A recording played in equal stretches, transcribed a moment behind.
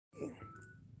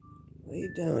What are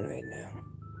you doing right now?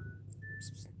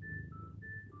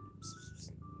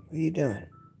 What are you doing?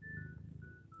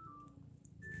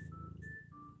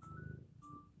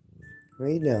 What are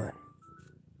you doing?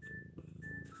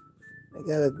 I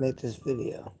gotta make this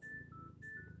video.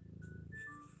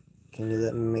 Can you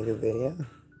let me make a video?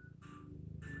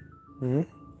 Hmm?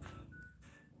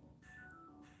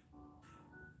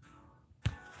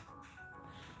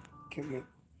 Can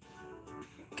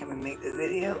we make the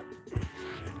video?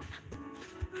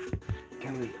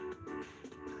 Can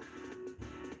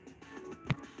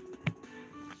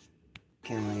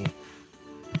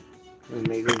we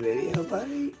make the video,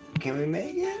 buddy? Can we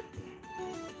make it?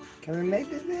 Can we make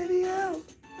the video?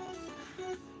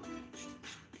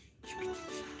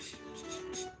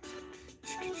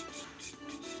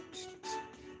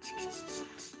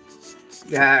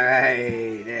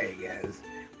 Alright, there he goes.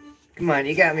 Come on,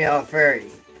 you got me all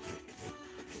furry.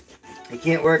 I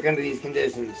can't work under these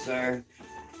conditions, sir.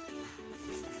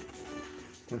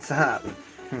 What's up?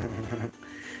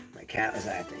 My cat was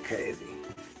acting crazy.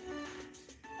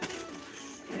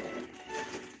 Man.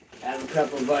 I have a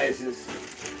couple of vices.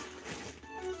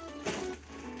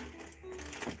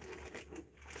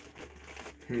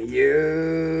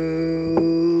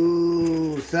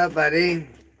 What's up, buddy?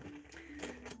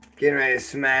 Getting ready to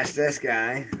smash this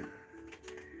guy.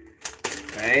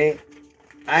 Right?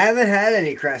 I haven't had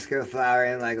any Cresco flour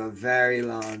in like a very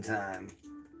long time.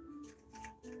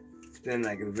 It's been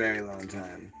like a very long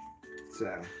time.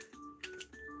 So.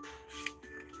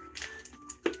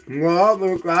 Well,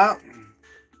 look out.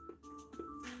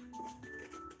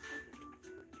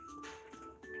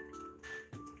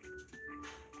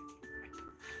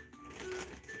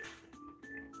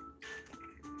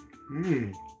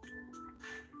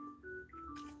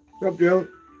 What's up, Joe?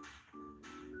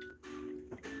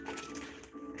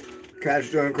 Cat's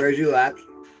doing crazy laps.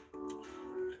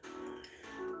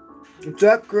 What's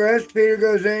up, Chris? Peter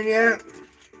goes in yet?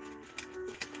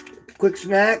 Quick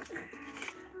snack.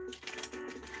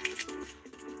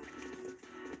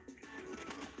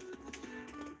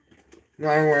 Don't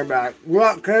worry about it.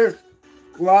 What up, Chris?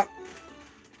 What?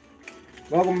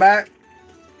 Welcome back.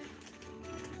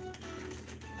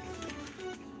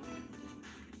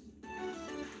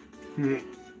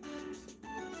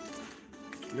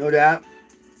 No doubt.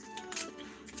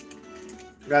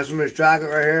 Got some of this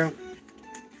chocolate right here.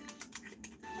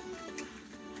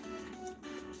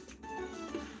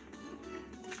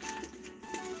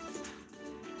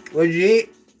 What'd you eat?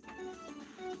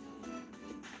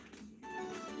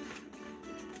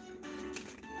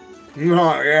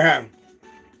 Oh, yeah.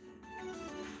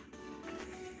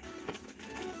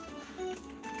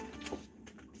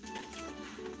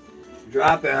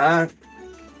 Drop it, huh?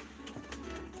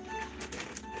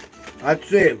 Let's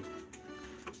see.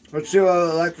 Let's see what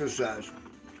Alexa says.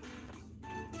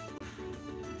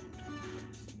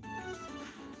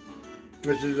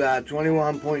 This is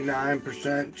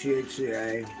 21.9%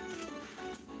 THCA.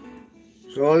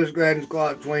 So we'll just go ahead and call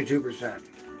it 22%.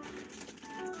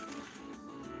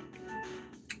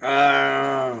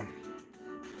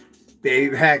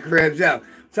 Baby back ribs. Yo,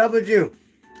 what's up with you?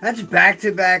 That's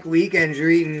back-to-back weekends you're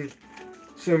eating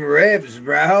some ribs,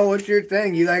 bro. What's your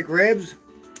thing? You like ribs?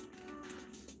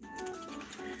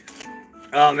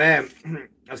 Oh, man.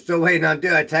 I'm still waiting on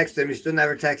dude. I texted him. He still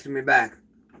never texted me back.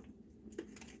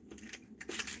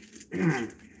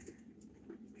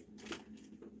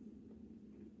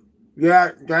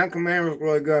 Yeah, Grand Command was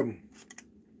really good.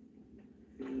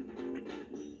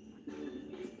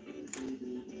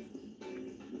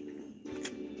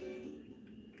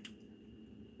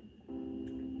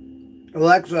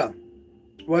 Alexa,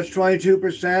 what's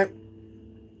 22%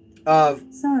 of...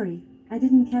 Sorry, I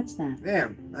didn't catch that.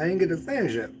 Damn, I didn't get to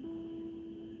finish it.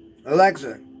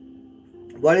 Alexa,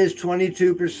 what is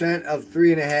 22% of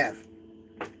 3.5?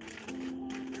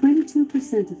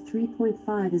 22% of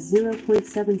 3.5 is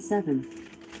 0.77.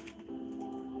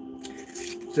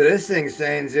 So this thing's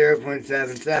saying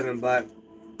 0.77, but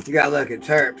you gotta look at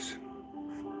terps.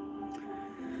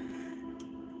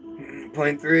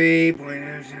 0.3,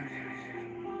 0.07.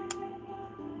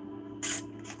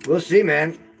 We'll see,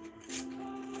 man.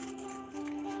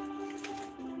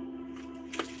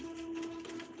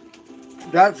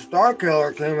 That Star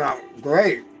Killer came out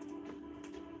great.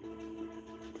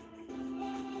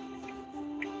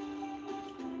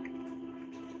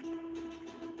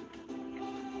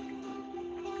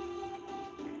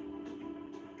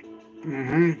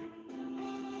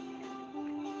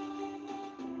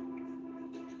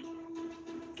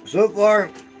 So far,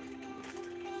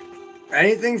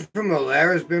 anything from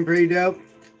Valera has been pretty dope.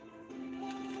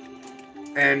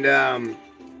 And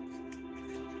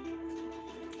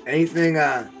Anything,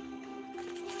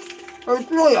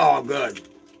 it's really all good.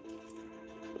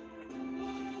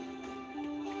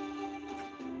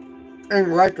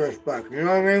 In retrospect, you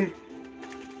know what I mean?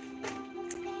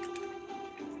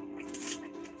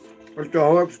 It's the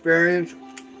whole experience.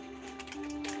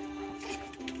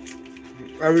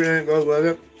 Everything that goes with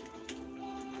it.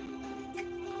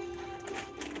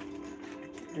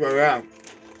 But yeah.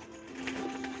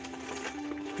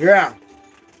 Yeah.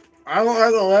 I don't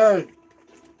like the layers.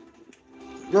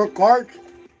 Your carts.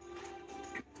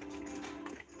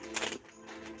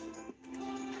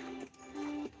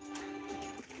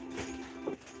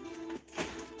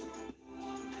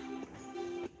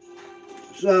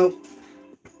 So,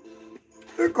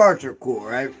 their carts are cool,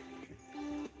 right?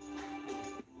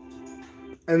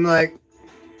 And like,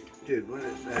 dude, what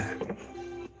is that?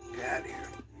 Get out of here.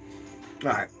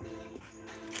 Alright.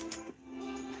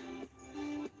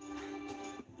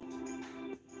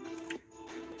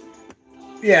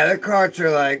 Yeah, their carts are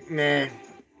like, man.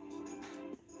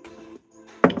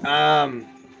 I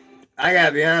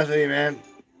gotta be honest with you, man.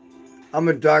 I'm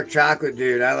a dark chocolate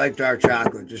dude. I like dark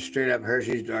chocolate. Just straight up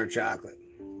Hershey's dark chocolate.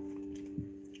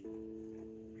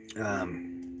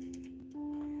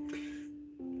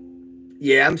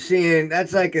 Yeah, I'm seeing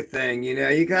that's like a thing, you know.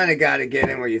 You kind of got to get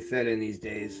in where you fit in these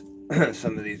days.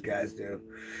 Some of these guys do.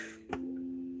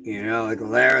 You know, like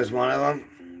Alara's one of them.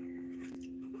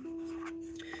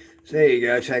 So there you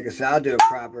go. Check us out. Do a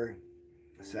proper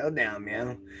settle down,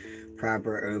 man.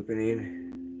 Proper opening.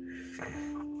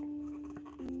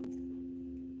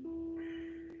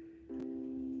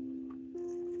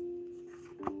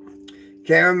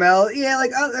 Caramel, yeah,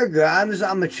 like oh, they're good.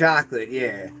 I'm a chocolate,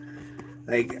 yeah.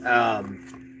 Like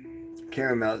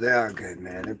caramel, they are good,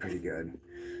 man. They're pretty good.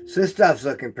 So this stuff's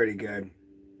looking pretty good.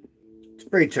 It's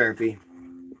pretty terpy,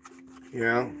 you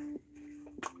know.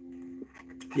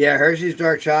 Yeah, Hershey's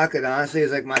dark chocolate honestly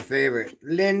is like my favorite.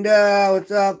 Linda,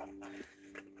 what's up?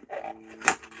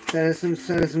 Sending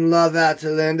some love out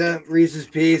to Linda. Reese's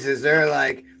Pieces, they're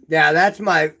like, yeah, that's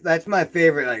my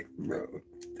favorite. Like,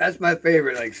 that's my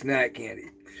favorite like snack candy.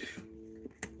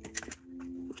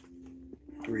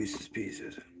 Reese's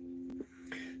Pieces.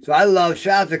 So I love,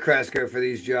 shout out to Cresco for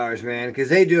these jars, man, because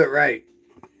they do it right.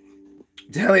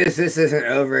 Tell me this isn't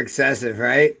over excessive,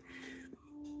 right?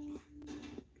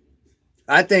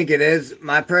 I think it is.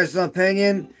 My personal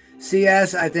opinion,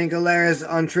 CS, I think Alara's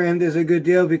untrimmed is a good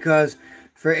deal because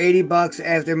for 80 bucks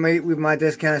after with my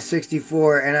discount of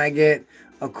 64 and I get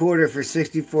a quarter for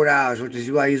 $64, which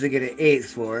is what I usually get an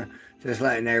eighth for, just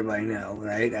letting everybody know,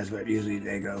 right? That's what usually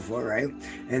they go for, right?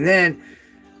 And then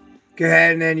go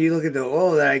ahead and then you look at the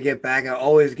oil that I get back. I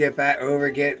always get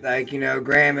like, you know, 1.5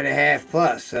 grams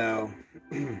plus. So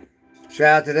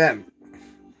shout out to them.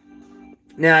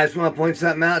 Now I just want to point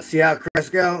something out. See how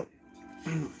Cresco?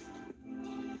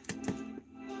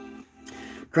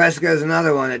 Cresco's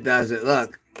another one that does it.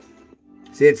 Look.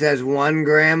 See it says 1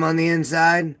 gram on the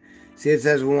inside? See it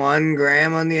says 1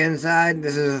 gram on the inside?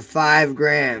 This is 5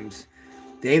 grams.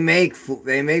 They make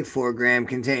 4 gram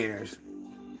containers.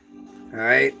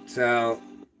 Alright, so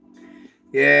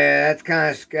yeah, that's kind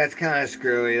of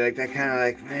screwy. Like that kind of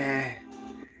like meh.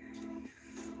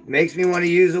 Makes me want to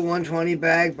use a 120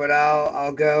 bag, but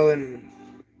I'll go and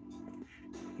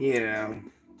you know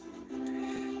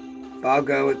I'll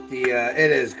go with the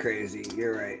it is crazy.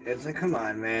 You're right. It's like come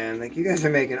on, man. Like you guys are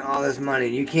making all this money.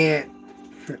 You can't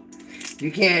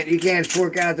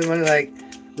fork out the money. Like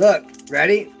look,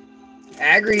 ready?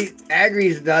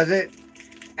 Agri's does it.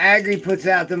 Agri puts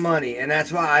out the money, and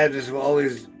that's why I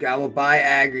will buy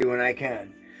Agri when I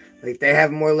can. Like they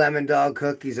have more Lemon Dog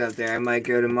cookies up there. I might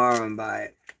go tomorrow and buy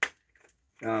it.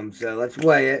 So let's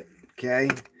weigh it, okay?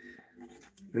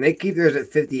 And they keep theirs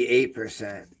at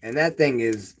 58%, and that thing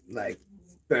is like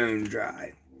bone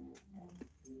dry.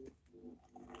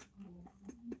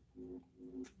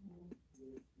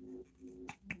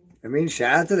 I mean,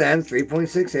 shout out to them,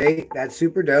 3.68. That's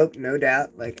super dope, no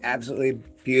doubt. Like absolutely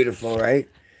beautiful, right?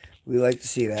 We like to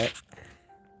see that.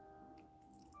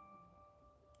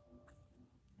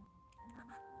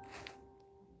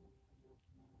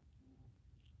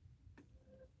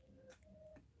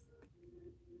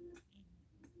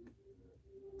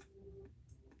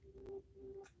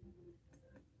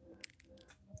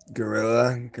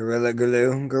 Gorilla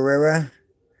Glue.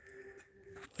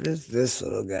 What is this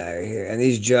little guy right here? And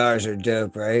these jars are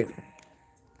dope, right?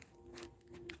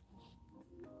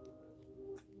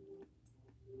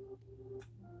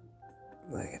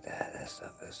 Look at that. That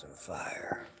stuff is on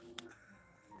fire.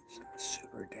 It's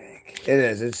super dank. It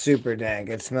is. It's super dank.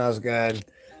 It smells good. It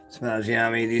smells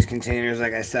yummy. These containers,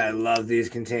 like I said, I love these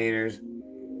containers.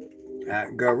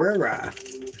 Guerrera.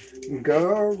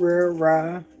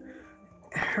 Guerrera.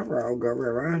 Hello,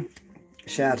 Guerrera.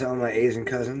 Shout out to all my Asian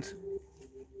cousins.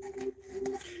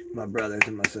 My brothers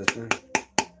and my sister.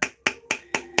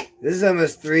 This is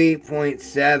almost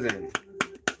 3.75.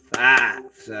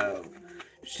 So,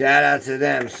 shout out to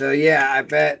them. So, yeah, I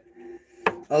bet.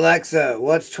 Alexa,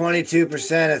 what's 22%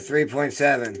 of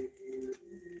 3.7?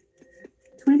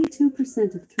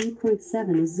 22% of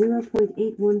 3.7 is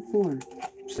 0.814.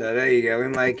 So, there you go. We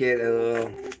might get a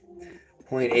little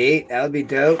 0.8. That would be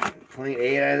dope.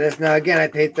 0.8 out of this. Now, again, I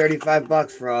paid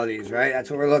 $35 for all these, right? That's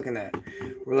what we're looking at.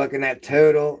 We're looking at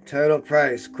total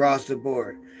price across the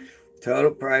board.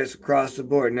 Total price across the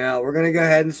board. Now, we're going to go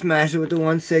ahead and smash it with the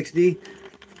 160.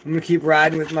 I'm going to keep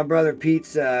riding with my brother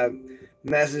Pete's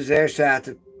message there. Shout out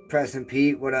to Preston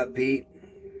Pete. What up, Pete?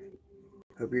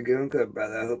 Hope you're doing good,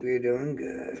 brother. I hope you're doing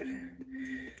good.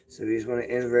 So we just want to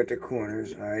invert the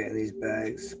corners, all right, in these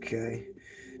bags, okay?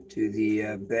 To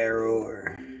the barrel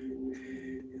or,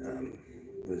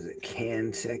 what is it,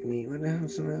 can technique? What the hell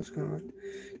is something else called?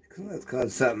 It's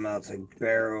called something else, like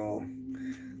barrel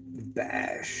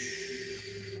bash.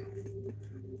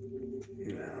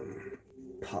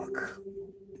 Puck.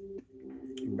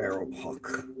 Barrel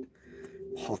puck.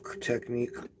 Puck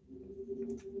technique.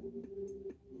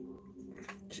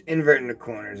 Just inverting the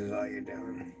corners is all you're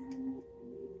doing.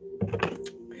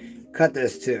 Cut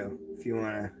this too, if you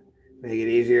want to make it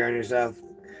easier on yourself.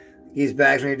 These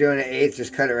bags, when you're doing an eighth,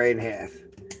 just cut it right in half.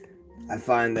 I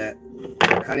find that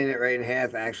cutting it right in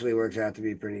half actually works out to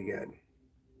be pretty good.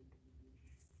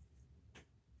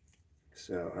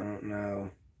 So, I don't know.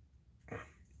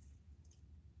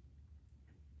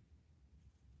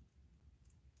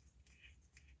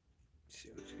 See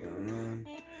what's going on.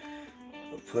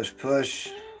 Push, push.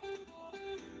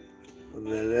 A little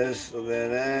bit of this, a little bit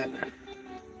of that.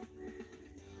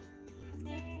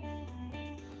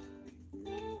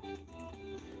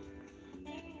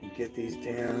 Get these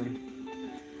down.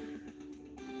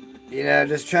 You know,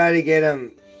 just try to get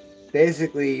them.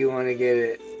 Basically, you want to get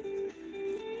it.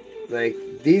 Like,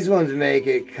 these ones make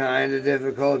it kind of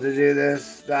difficult to do this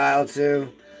style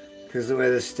too, because the way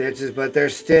the stitch is, but they're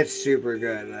stitched super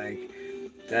good. Like,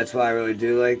 that's why I really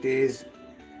do like these.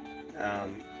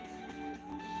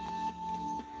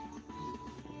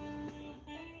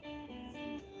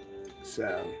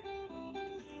 So,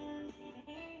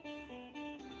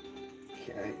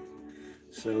 okay.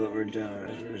 So what we're doing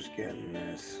is we're just getting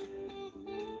this.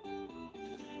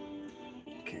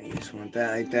 Okay, you just want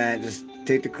that like that. Just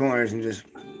take the corners and just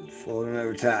fold them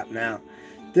over top. Now,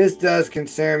 this does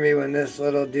concern me when this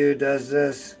little dude does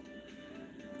this.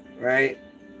 Right?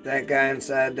 That guy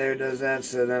inside there does that,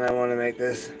 so then I want to make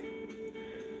this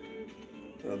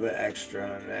a little bit extra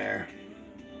on there.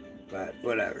 But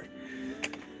whatever.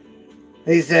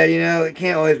 He said, you know, it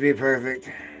can't always be perfect.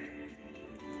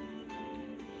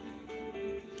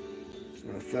 Just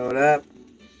gonna fill it up.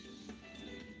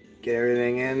 Get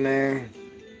everything in there.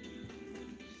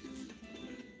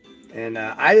 And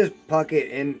I just puck it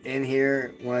in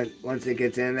here once it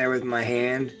gets in there with my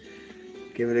hand.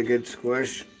 Give it a good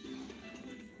squish.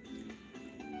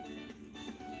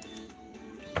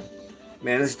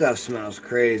 Man, this stuff smells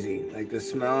crazy. Like, the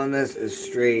smell on this is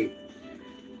straight,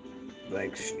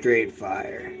 like, straight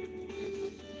fire.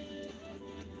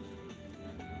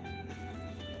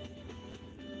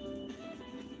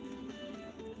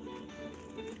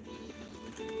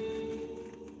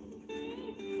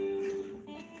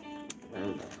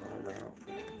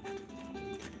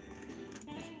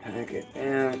 Pack it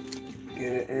out,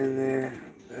 get it in there.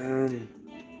 Boom.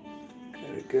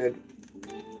 Got a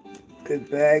good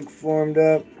bag formed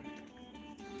up.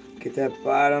 Get that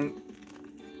bottom.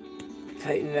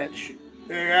 Tighten that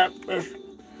up.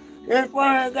 Just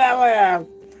want to get a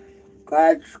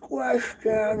good squish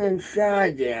down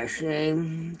inside there,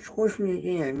 see? Squish it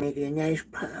in, make it a nice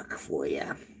puck for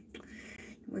you.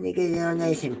 When you get it all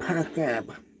nice and pucked up.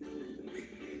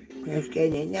 Just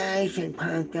get it nice and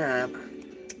pucked up.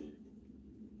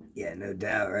 Yeah, no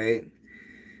doubt, right?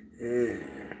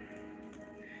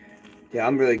 Yeah,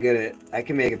 I'm really good at. I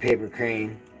can make a paper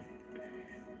crane.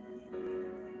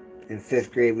 In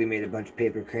 5th grade, we made a bunch of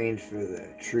paper cranes for the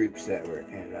troops that were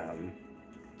in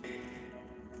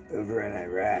over in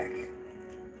Iraq.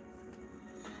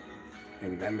 I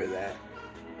remember that.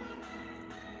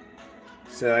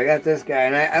 So I got this guy,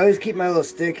 and I always keep my little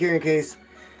stick here in case,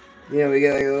 you know, we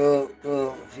get like a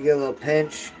little. If you get a little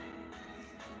pinch,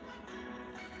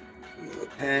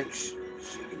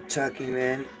 so you can tuck him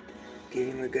in. Give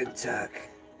him a good tuck.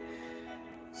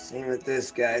 Same with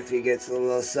this guy if he gets a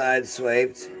little side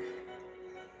swiped.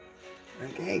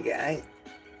 Like, hey guy,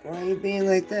 why are you being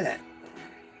like that?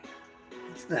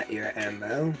 not your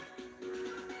MO.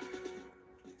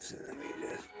 So let me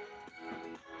just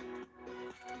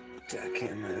duck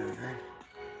him over.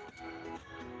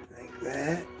 Like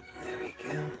that. There we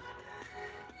go.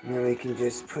 And then we can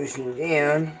just push him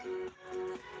down.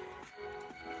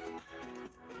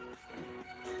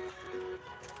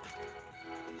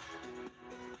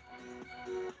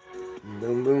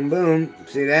 Boom, boom, boom.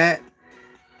 See that?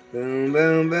 Boom,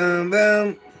 boom, boom,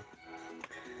 boom.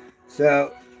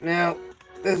 So, now,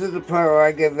 this is the part where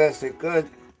I give this a good...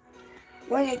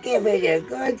 Want to give it a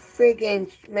good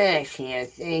freaking smash here,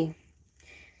 see?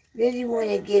 Really want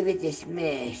to give it the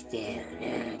smash down.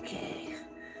 Okay.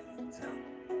 So,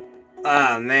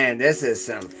 oh, man, this is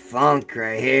some funk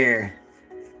right here.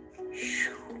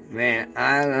 Man,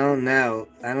 I don't know.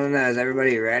 Is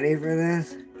everybody ready for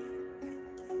this?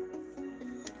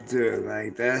 Dude,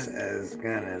 like, this is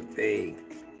gonna be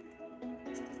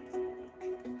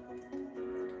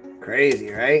crazy,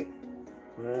 right?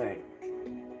 Alright.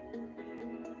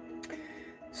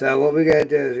 So what we gotta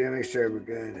do is we gotta make sure we're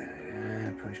good.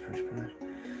 Push, push, push.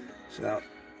 So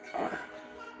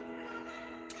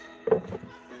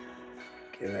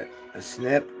give it a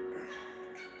snip.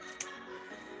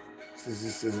 Since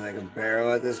this is like a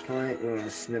barrel at this point, we want to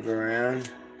snip around.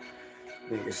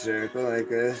 Make a circle like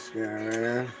this, go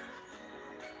around.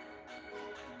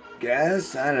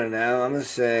 Guess, I don't know, I'm gonna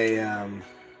say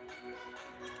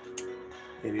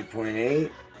maybe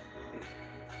 0.8.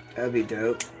 That would be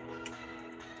dope.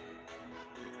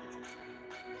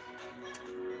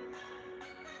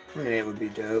 0.8 would be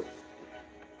dope.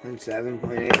 0.7,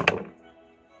 0.8.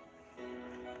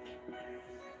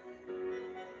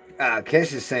 Ah,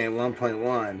 Kish is saying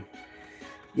 1.1.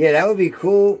 Yeah, that would be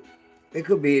cool. It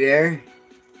could be there.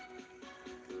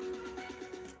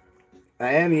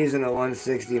 I am using a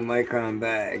 160 micron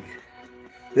bag.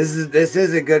 This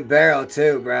is a good barrel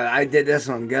too, bro. I did this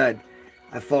one good.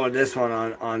 I folded this one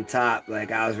on top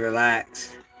like I was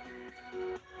relaxed.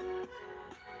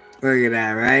 Look at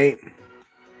that, right?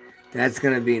 That's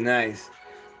gonna be nice.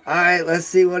 Alright, let's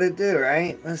see what it do,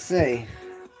 right? Let's see.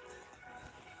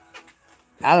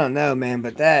 I don't know, man,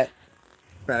 but that...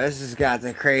 Bro, this has got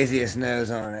the craziest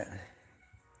nose on it.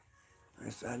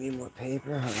 I need more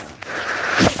paper. Hold on.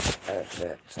 That's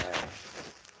it. Sorry.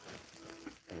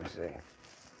 Let me see.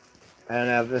 I don't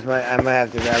know if this might... I might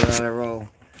have to grab it on a roll.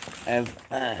 I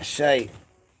have... shite.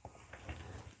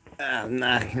 I'm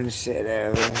knocking shit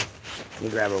over. Let me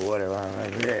grab a water while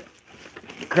I'm over here.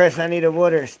 Chris, I need a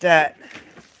water. Stat.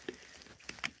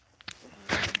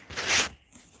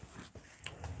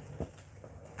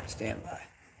 Stand by.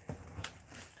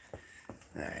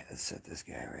 Alright, let's set this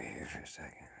guy right here for a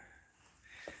second.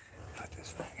 Put this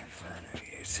fucking phone over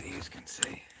here so you can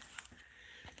see.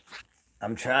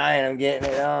 I'm trying, I'm getting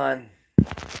it on.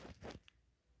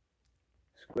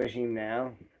 Squishing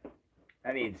now.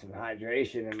 I need some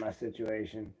hydration in my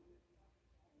situation.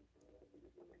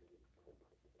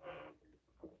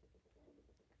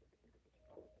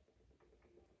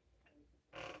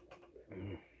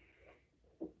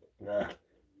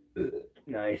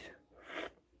 Nice.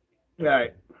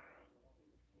 Alright.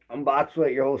 Unbox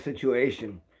what your whole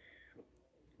situation.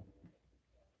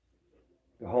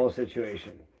 The whole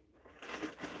situation.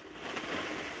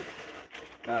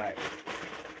 Alright.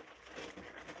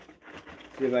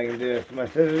 See if I can do this. My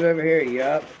scissors over here?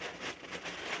 Yup.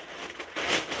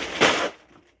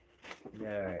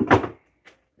 Alright.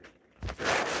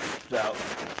 So,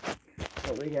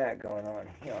 what we got going on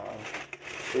here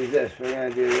is this. We're going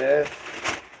to do this.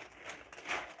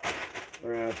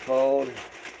 We're going to fold.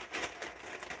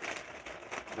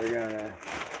 We're going to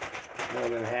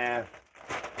fold in half.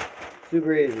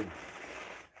 Super easy.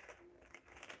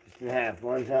 Just in half,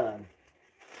 one time.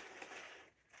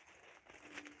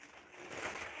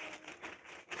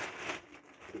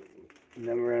 And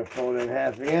then we're going to fold it in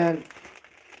half again.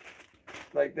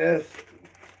 Like this.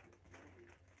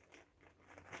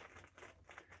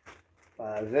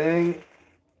 Zing.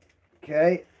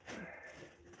 Okay.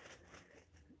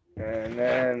 And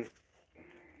then,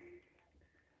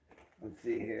 let's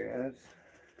see here. Let's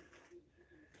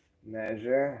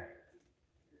measure.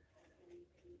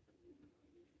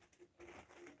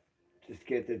 Just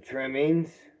get the trimmings.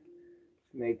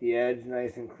 Make the edge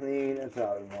nice and clean. That's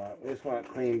all we want. We just want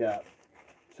it cleaned up.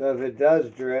 So if it does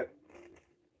drip,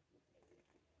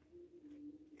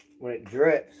 when it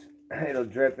drips, it'll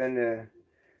drip into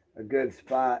a good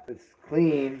spot that's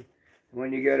clean.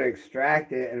 When you go to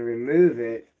extract it and remove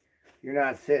it, you're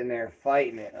not sitting there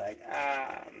fighting it like,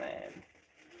 ah, man.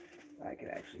 I could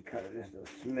actually cut it just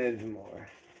a smidge more.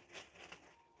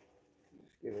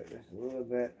 Just give it just a little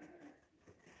bit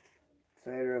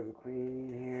tighter of a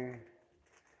cleaning here.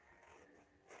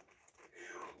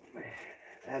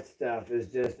 that stuff is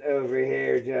just over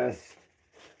here just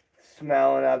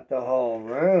smelling up the whole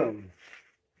room.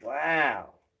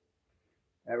 Wow.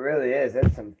 That really is.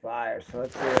 That's some fire. So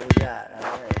let's see what we got. All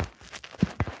right.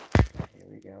 Here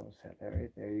we go. We'll set that right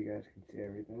there. You guys can see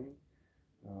everything.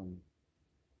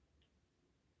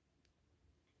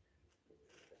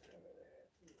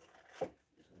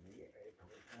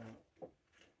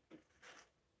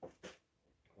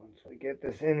 Once we get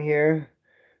this in here,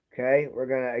 okay, we're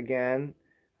gonna again.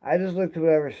 I just looked to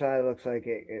whatever side looks like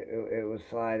it will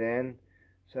slide in.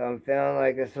 So I'm feeling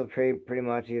like this will pretty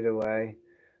much either way.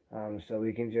 So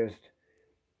we can just,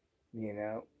 you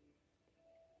know,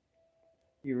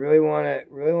 you really want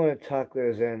to tuck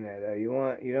those in there though.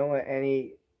 You don't want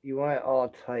any, you want it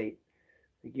all tight.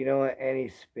 Like you don't want any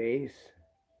space,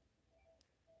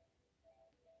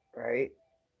 right?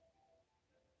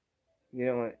 You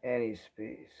don't want any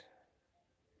space.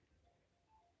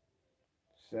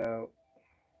 So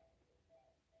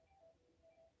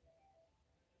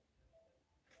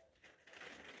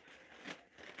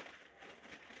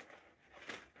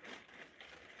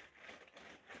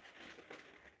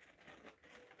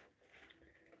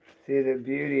see the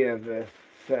beauty of this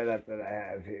setup that I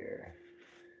have here.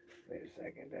 Wait a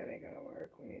second, that ain't gonna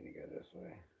work. We need to go this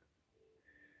way.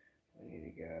 We need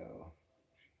to go.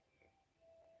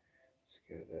 Let's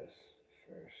go this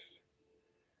first.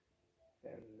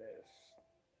 Then this.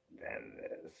 Then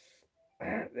this.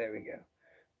 There we go.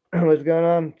 What's going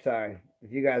on? Sorry.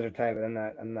 If you guys are typing,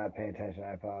 I'm not paying attention.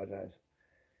 I apologize.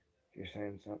 If you're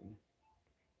saying something.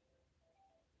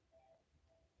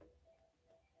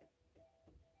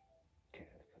 Okay,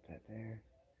 let's put that there.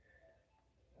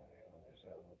 Alright, well, there's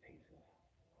that little piece of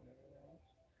whatever that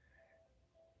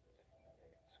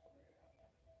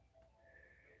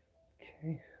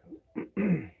is. Okay.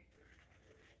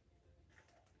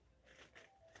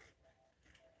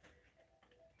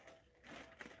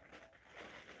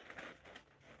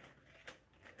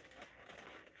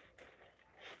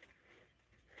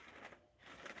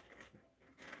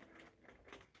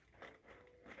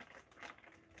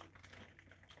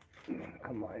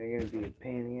 Come on, you're gonna be a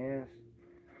pain in the ass.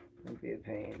 Don't be a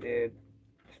pain, dude.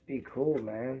 Just be cool,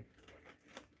 man.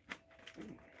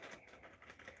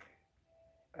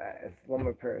 If one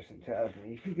more person tells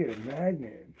me you should get a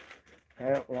magnet, I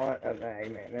don't want a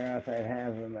magnet, or else I'd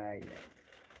have a magnet.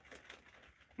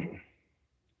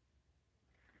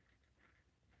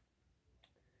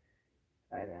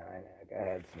 I know. Go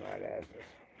ahead, smart asses.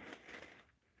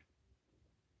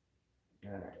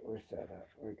 Alright, we're set up.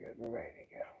 We're good. We're ready to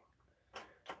go.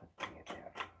 Let's bring it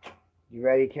down. You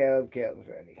ready, Caleb? Caleb's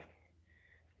ready. He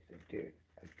said, dude,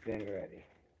 I've been ready.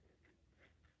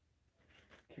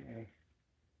 Okay.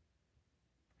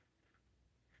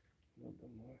 A little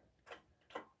bit more.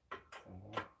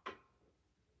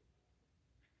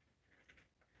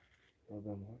 A little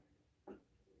bit more. A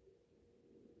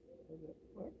little bit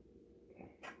more.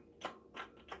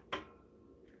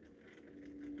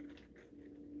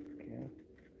 Okay.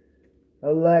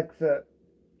 Alexa,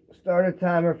 start a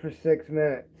timer for 6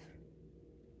 minutes.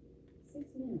 6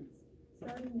 minutes.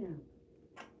 Starting now.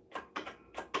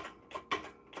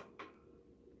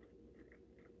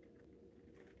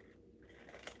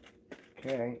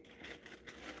 Okay.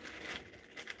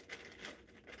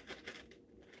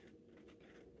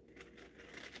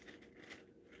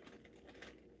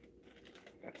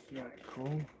 That's not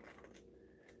cool.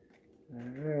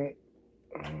 Alright.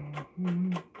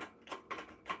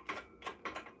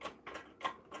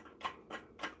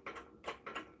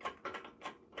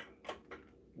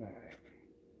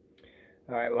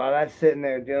 Alright, while that's sitting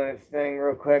there doing its thing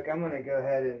real quick, I'm going to go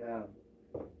ahead and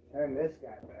turn this guy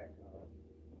back on.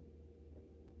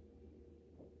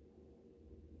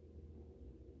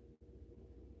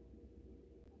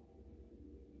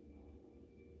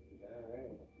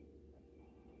 Alright.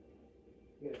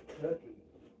 Get a cookie.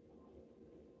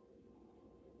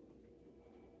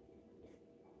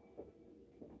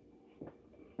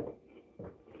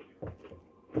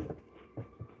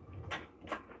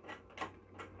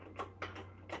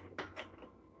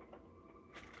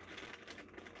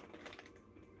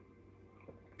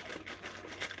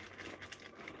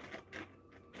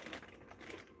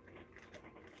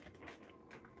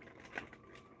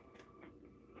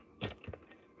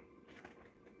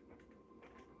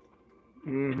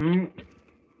 Mm-hmm.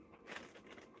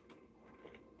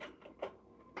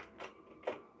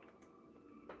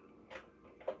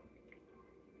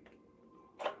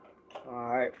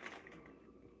 Alright.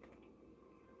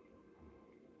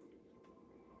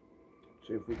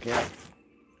 See if we can.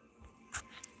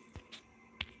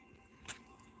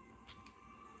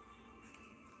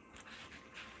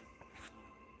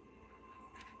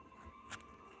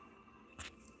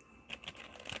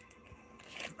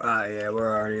 Oh, yeah,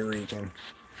 we're already leaking.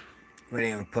 We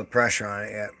didn't even put pressure on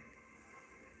it yet.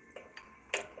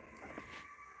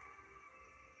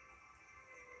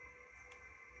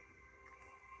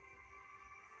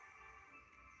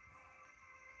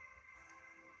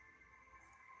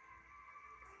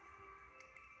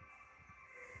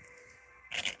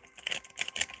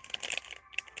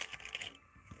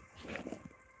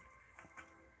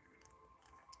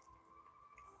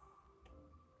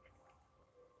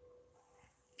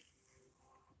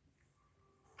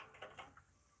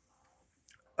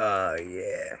 Oh,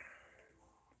 yeah.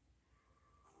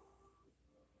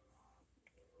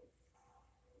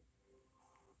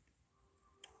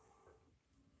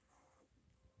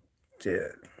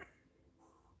 Dude.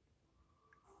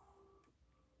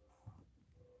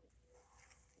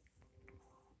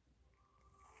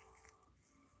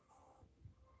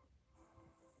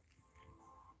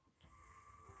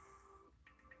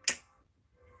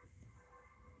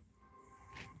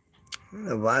 I don't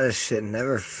know why this shit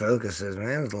never focuses,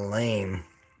 man. It's lame.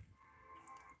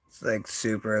 It's like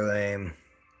super lame.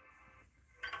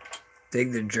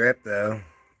 Dig the drip, though.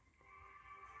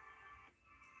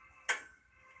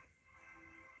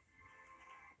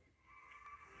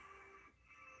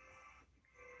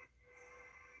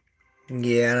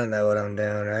 Yeah, I don't know what I'm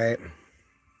doing, right?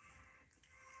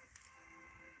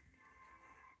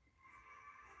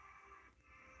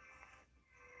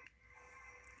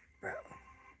 Bro.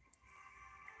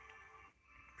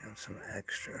 Got some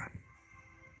extra.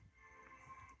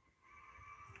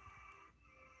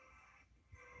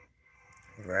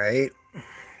 Right?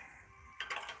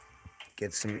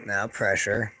 Get some, now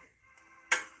pressure.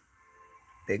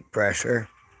 Big pressure.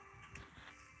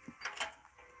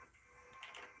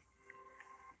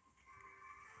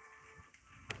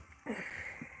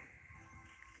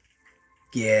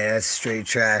 Yeah, it's straight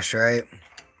trash, right?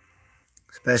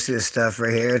 Especially the stuff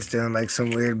right here. It's doing like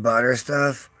some weird butter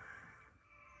stuff.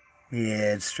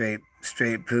 Yeah, it's straight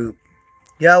poop.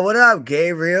 Yo, what up,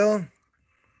 Gabriel?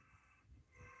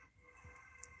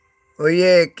 Oh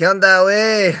yeah, come that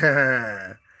way.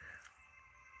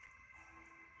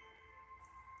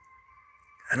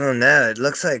 I don't know. It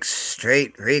looks like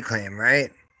straight reclaim,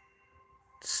 right?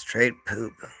 Straight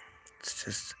poop. It's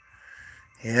just,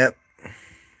 yep.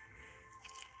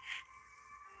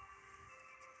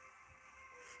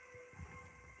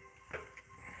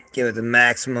 Give it the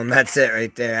maximum. That's it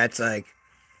right there. That's like,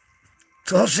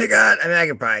 that's all she got. I mean, I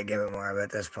could probably give it more, but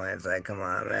at this point, it's like, come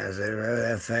on, man. Is it really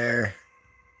that fair?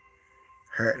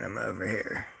 Hurting them over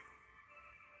here.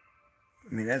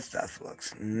 I mean, that stuff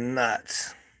looks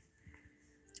nuts.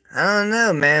 I don't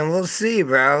know, man. We'll see,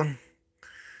 bro.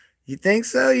 You think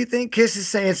so? You think Kiss is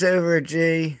saying it's over,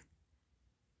 G?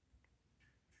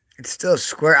 It's still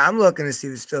square. I'm looking to see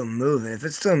if it's still moving. If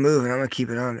it's still moving, I'm gonna keep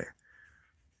it under.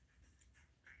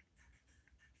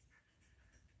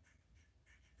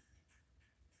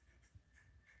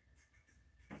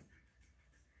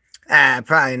 Ah,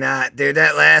 probably not, dude.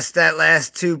 That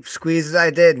last two squeezes I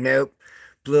did, nope.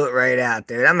 Blew it right out,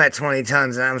 dude. I'm at 20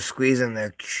 tons and I'm squeezing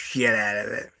the shit out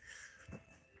of it.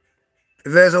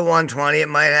 If there's a 120, it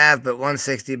might have, but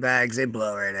 160 bags, they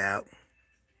blow right out.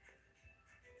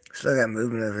 Still got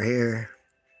movement over here.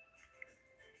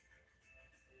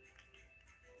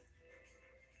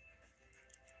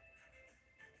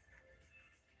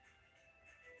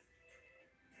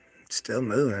 It's still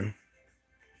moving.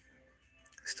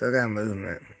 Still got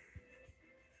movement.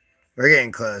 We're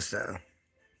getting close, though.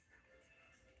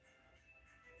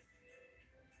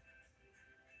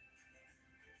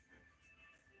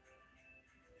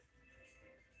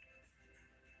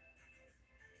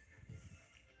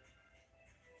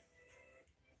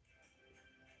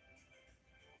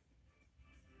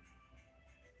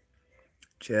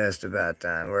 Just about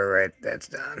done. We're right. That's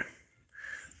done.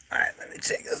 All right, let me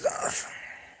take this off.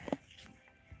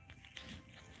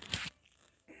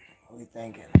 What are we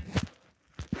thinking?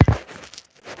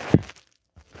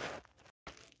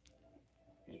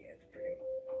 Yeah, it's pretty.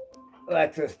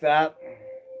 Alexa, stop.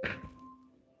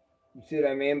 You see what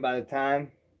I mean by the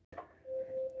time?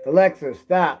 Alexa,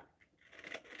 stop.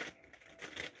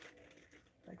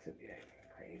 Alexa, be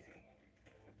crazy.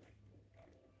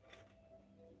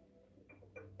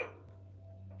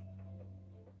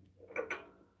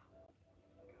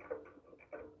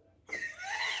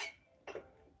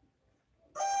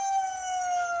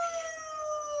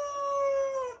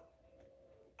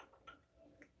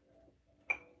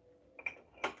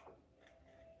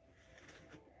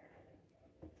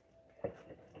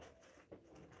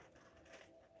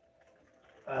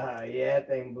 Yeah, that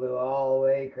thing blew all the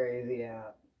way crazy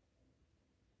out.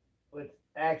 Which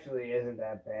actually isn't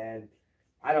that bad.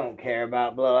 I don't care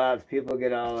about blowouts. People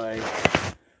get all like,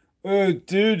 oh,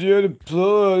 dude, you had a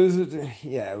blowout.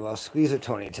 Yeah, well, squeeze it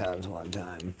 20 times one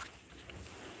time.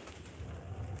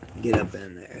 Get up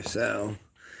in there. So,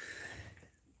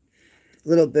 a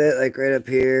little bit, like right up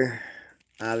here.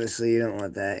 Obviously, you don't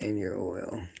want that in your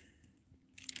oil.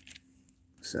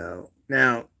 So,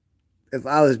 now, if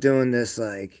I was doing this,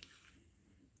 like,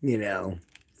 you know,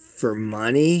 for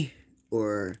money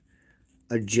or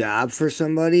a job for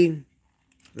somebody,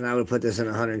 then I would put this in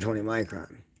 120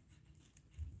 micron.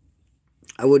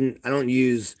 I don't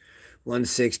use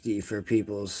 160 for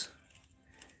people's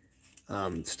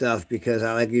stuff because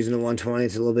I like using the 120.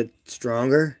 It's a little bit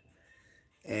stronger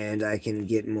and I can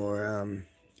get more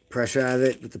pressure out of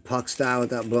it with the puck style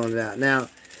without blowing it out. Now,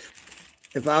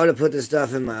 if I would have put this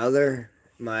stuff in the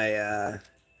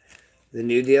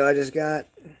new deal I just got,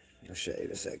 I'll show you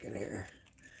in a second here.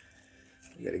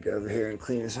 You gotta go over here and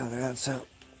clean this other out. So,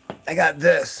 I got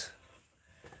this.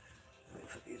 Let me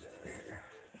put these over here.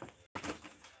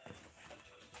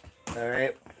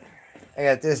 Alright. I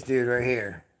got this dude right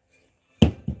here.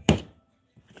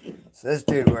 So this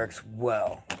dude works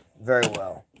well. Very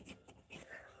well.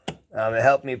 It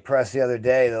helped me press the other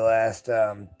day, the last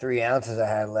 3 ounces I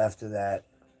had left of that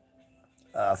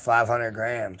 500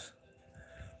 grams.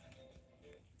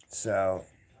 So,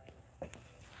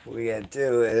 what we gotta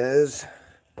do is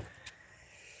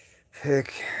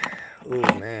pick, ooh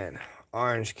man,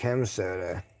 orange chem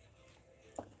soda.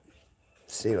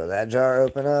 See, will that jar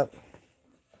open up?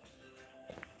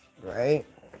 Right?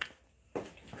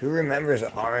 Who remembers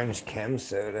orange chem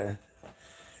soda?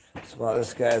 So while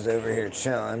this guy's over here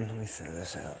chilling, let me throw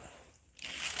this out.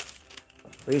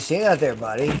 What are you seeing out there,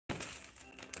 buddy?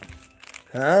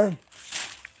 Huh?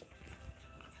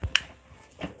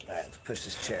 Alright, let's push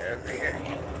this chair over here.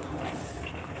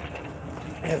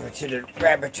 Over to the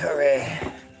laboratory.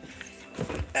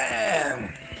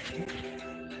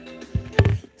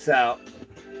 So,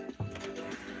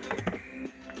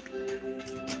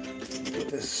 get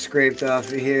this scraped off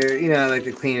of here. You know, I like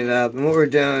to clean it up. And what we're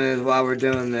doing is, while we're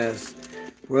doing this,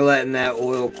 we're letting that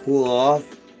oil cool off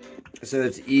so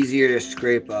it's easier to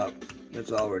scrape up.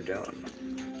 That's all we're doing.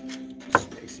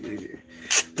 Just makes it easier.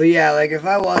 But yeah, like if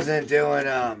I wasn't doing,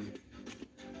 what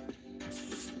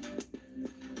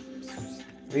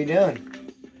are you doing?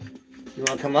 You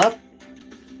want to come up?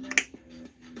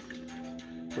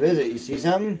 What is it? You see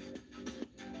something?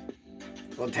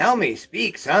 Well, tell me.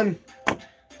 Speak, son.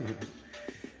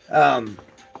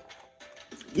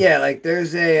 Yeah, like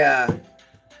there's a, I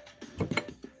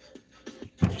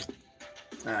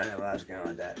don't know where I was going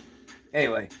with that.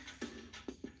 Anyway,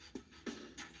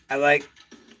 I like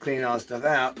cleaning all this stuff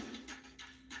out.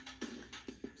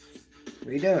 What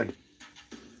are you doing?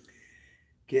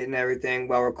 Getting everything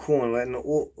while we're cooling, letting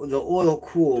the oil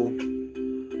cool.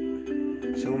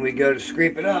 So when we go to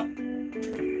scrape it up,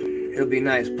 it'll be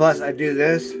nice. Plus, I do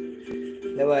this.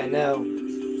 That way I know.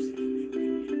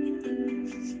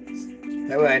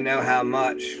 That way I know how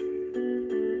much.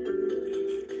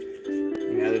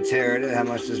 You know, the tear, how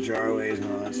much this jar weighs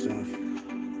and all that stuff.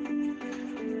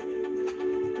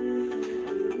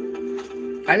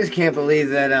 I just can't believe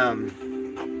that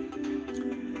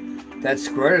that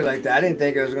squirted like that. I didn't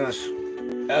think it was gonna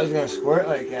squirt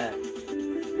like that.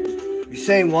 You're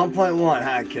saying 1.1,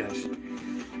 huh, Kish?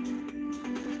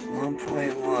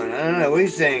 1.1. I don't know. What are you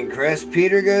saying, Chris?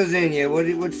 Peter goes in you.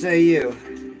 What say you?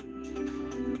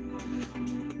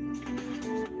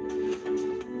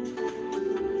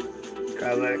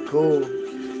 Gotta let it cool.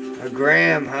 A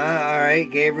gram, huh?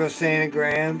 Alright. Gabriel's saying a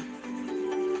gram.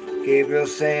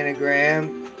 Gabriel's saying a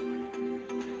gram.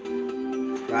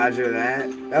 Roger that.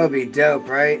 That would be dope,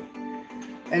 right?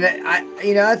 And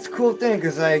you know, that's a cool thing,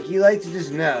 because, like, you like to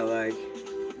just know, like,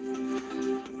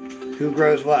 who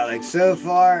grows what. Like, so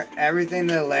far, everything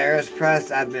that Lara's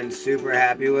pressed, I've been super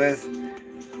happy with.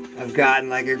 I've gotten,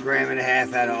 like, 1.5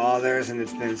 grams out of all theirs, and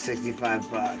it's been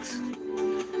 $65.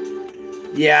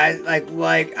 Yeah, I'm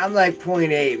like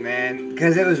 0.8, man,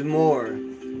 because it was more. A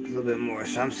little bit more,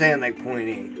 so I'm saying, like,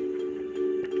 0.8.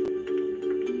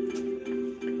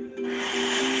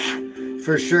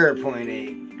 For sure,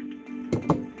 0.8.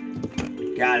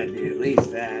 Gotta do at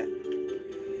least that.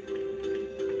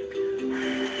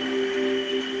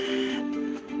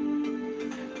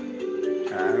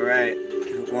 Alright,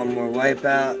 give one more wipe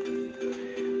out.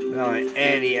 We don't want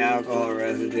any alcohol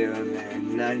residue in there.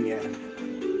 None yet.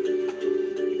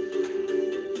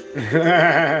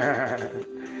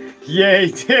 Yeah,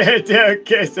 he did.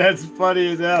 Okay, that's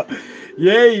funny as hell.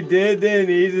 Yeah, he did, didn't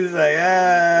he? He's just like,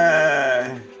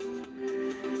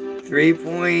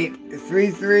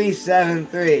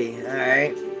 3.3373.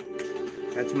 Alright.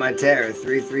 That's my Terra,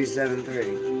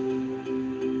 3373.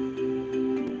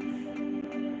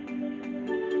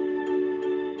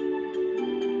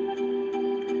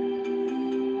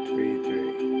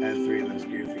 That 3 looks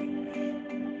goofy.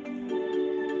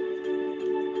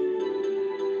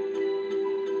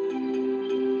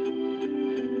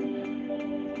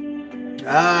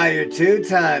 Ah, your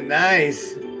 2-ton,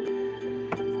 nice.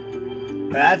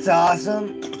 That's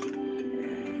awesome.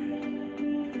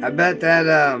 I bet that,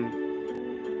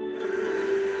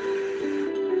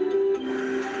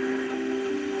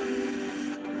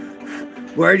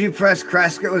 where'd you press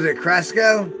Cresco? Was it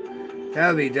Cresco? That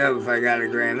would be dope if I got a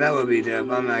gram. That would be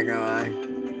dope, I'm not gonna lie.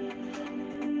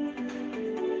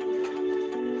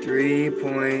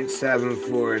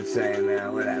 3.74 it's saying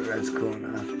now. Whatever, that's cool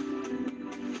enough.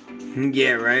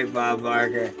 Yeah, right, Bob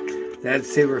Barker. That's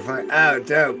super fun. Oh,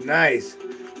 dope, nice.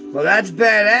 Well, that's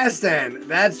badass then.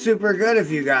 That's super good if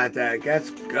you got that. That's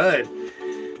good.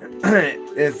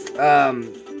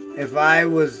 If I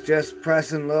was just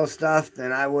pressing little stuff,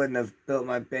 then I wouldn't have built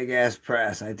my big ass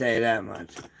press. I tell you that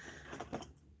much.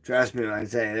 Trust me when I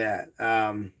tell you that.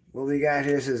 What we got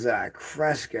here is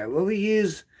Cresco. What we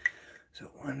use? So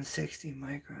 160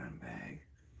 micron bag.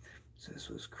 So this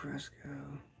was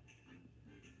Cresco.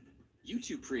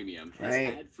 YouTube Premium has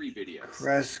ad-free videos.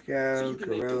 Cresco, so you can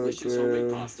make delicious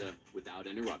homemade pasta without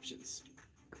interruptions.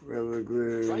 Gorilla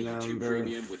Glue Try number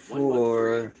Premium with 1 month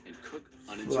 4. free and cook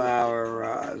uninterrupted. Flour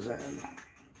rosin.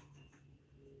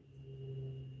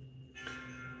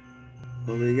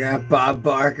 Well, we got Bob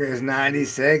Barker's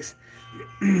 96.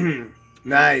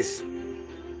 Nice.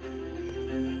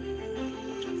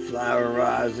 Flour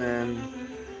rosin.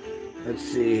 Let's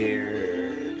see here.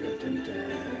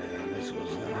 This was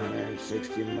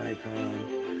 160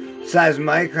 micron. Size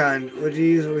micron. What'd you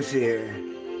use? Let me see here.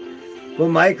 What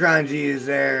micron did you use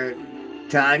there?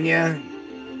 Tanya?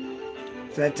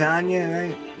 Is that Tanya,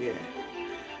 right? Yeah.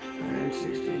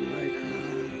 160 micron.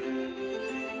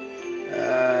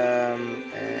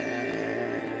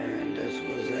 And this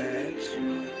was it.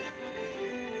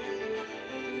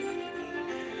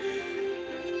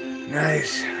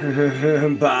 Nice.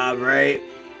 Bob, right?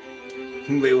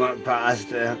 We want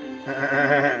pasta.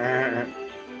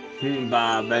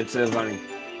 Bob, that's so funny.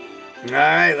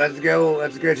 Alright, let's go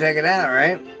check it out,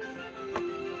 right?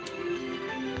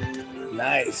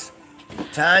 Nice.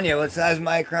 Tanya, what size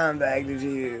micron bag did you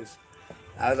use?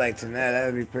 I would like to know. That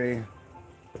would be pretty.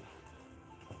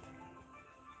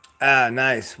 Ah,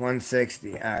 nice.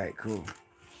 160. Alright, cool.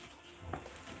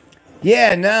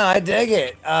 Yeah, no, I dig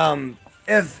it.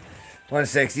 If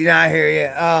 160, no, I hear you.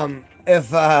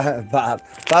 If Bob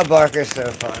Barker's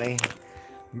so funny.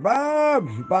 Bob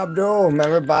Dole.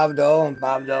 Remember Bob Dole?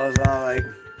 Bob Dole's all like,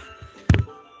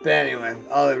 but anyway,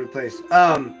 all over the place.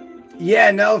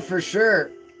 Yeah, no, for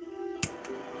sure.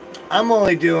 I'm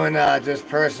only doing just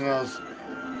personals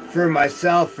for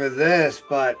myself for this,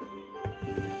 but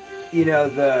you know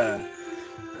the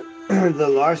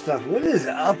LAR stuff. What is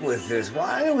up with this?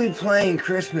 Why are we playing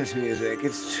Christmas music?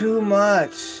 It's too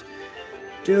much.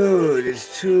 Dude,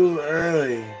 it's too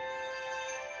early.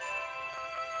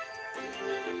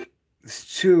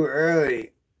 It's too early.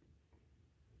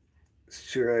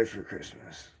 It's too early for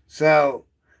Christmas. So,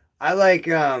 I like,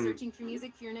 searching for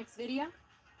music for your next video?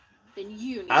 Then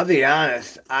you need I'll be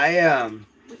honest.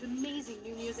 with amazing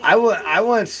new music. I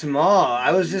went small.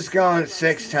 I was just going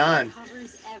 6-ton.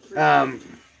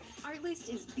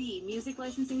 Artlist is the music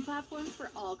licensing platform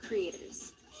for all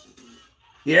creators.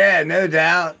 Yeah, no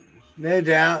doubt. No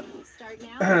doubt. Start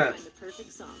now and find the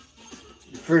perfect song.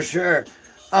 For sure.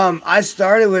 I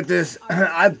started with this.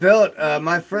 I built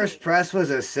my first press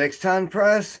was a 6-ton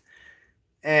press,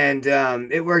 and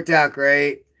it worked out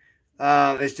great.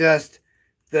 It's just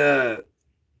I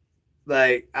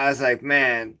was like,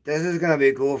 man, this is gonna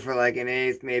be cool for like an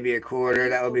 1/8, maybe a quarter.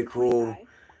 That would be cool.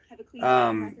 You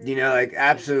know, like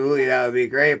absolutely, that would be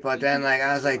great. But then, like,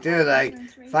 I was like, dude, like,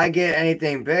 if I get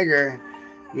anything bigger,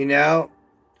 you know,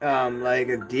 like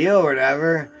a deal or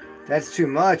whatever, that's too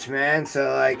much, man.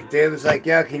 So like, dude was like,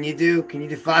 yo, can you do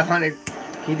 500?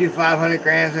 Can you do 500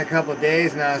 grams in a couple of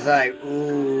days? And I was like,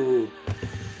 ooh,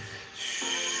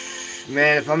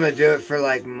 man, if I'm gonna do it for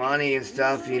like money and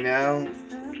stuff, you know.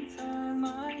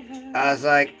 I was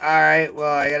like, all right,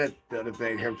 well, I gotta build a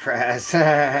bigger press.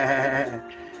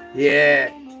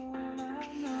 Yeah.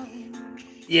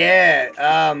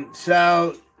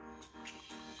 So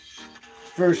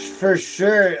for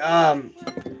sure,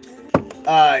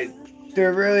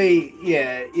 they're really,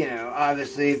 yeah, you know,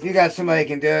 obviously, if you got somebody who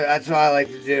can do it, that's what I like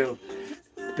to do,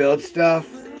 build stuff.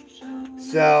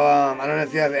 So, I don't know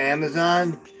if you have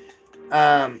Amazon.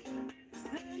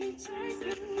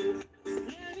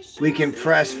 We can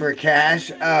press for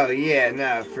cash. Oh yeah,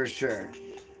 no, for sure.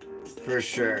 For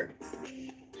sure.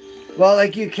 Well,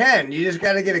 like you can. You just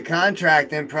got to get a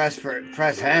contract and press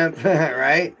hemp,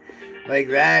 right? Like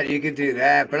that, you could do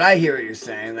that. But I hear what you're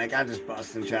saying. Like I'm just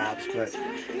busting chops, but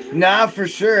nah, for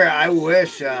sure. I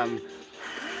wish, you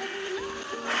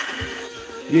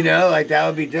know, like that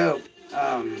would be dope.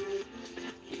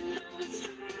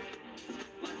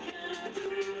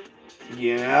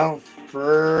 You know,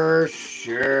 for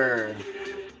sure.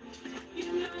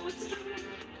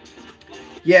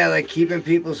 Yeah, like keeping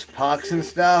people's pucks and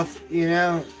stuff, you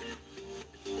know.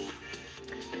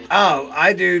 Oh,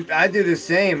 I do the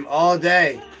same all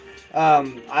day.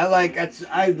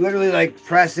 I literally like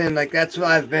pressing, like that's what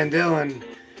I've been doing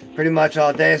pretty much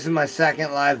all day. This is my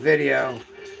second live video.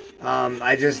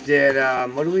 I just did,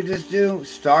 what did we just do?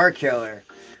 Star Killer.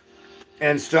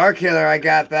 And Star Killer, I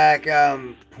got back,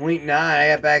 .9. I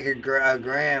got back a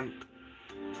gram.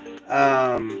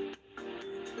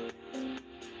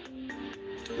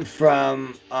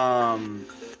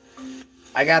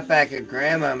 I got back a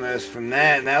gram almost from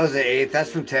that, and that was the 8th.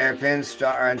 That's from Terrapin,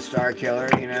 Star Killer,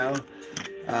 you know.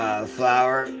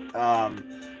 Flower.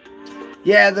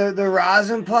 Yeah, the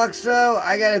rosin pucks though,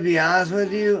 I gotta be honest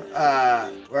with you.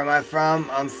 Where am I from?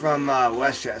 I'm from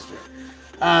Westchester.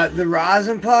 The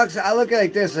rosin pucks, I look at it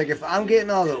like this, like if I'm getting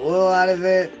all the oil out of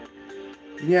it,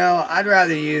 you know, I'd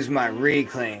rather use my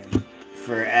reclaim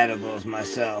for edibles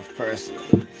myself,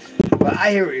 personally. But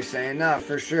I hear what you're saying, no,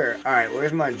 for sure. Alright,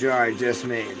 where's my jar I just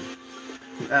made?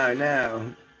 Oh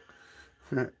no.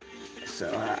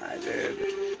 So high,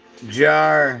 dude.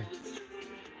 Jar.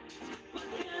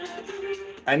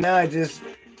 I know I just...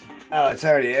 Oh, it's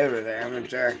already over there. I'm gonna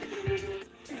jerk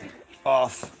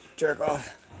off. Jerk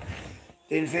off.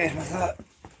 Didn't finish my thought.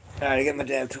 Alright, I get my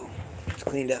dab tool. It's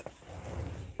cleaned up.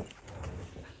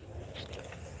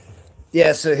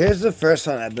 Yeah, so here's the first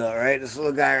one I built, right? This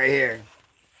little guy right here.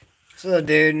 This little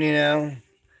dude, you know.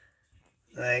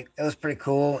 Like, it was pretty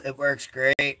cool. It works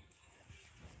great.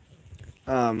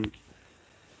 You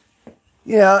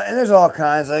know, and there's all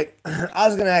kinds. Like, I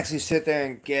was going to actually sit there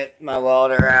and get my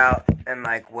welder out and,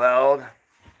 like, weld.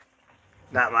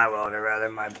 Not my welder, rather.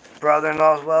 My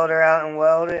brother-in-law's welder out and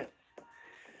weld it.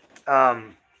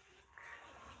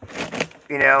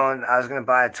 You know, and I was going to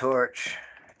buy a torch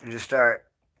and just start.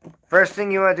 First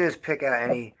thing you want to do is pick out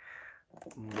any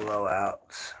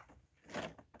blowouts.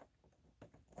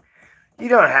 You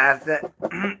don't have to.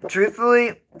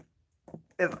 Truthfully,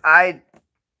 if I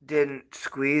didn't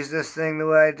squeeze this thing the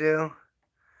way I do,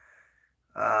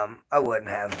 I wouldn't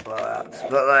have blowouts.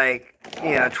 But like,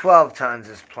 you know, 12 tons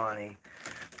is plenty.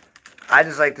 I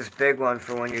just like this big one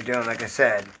for when you're doing, like I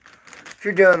said, if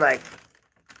you're doing like,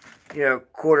 you know,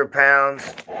 quarter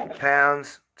pounds,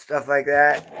 stuff like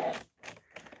that.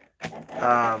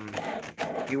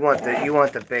 You want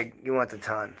the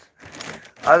tons.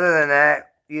 Other than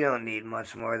that, you don't need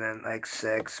much more than like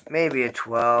 6, maybe a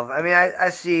 12. I mean, I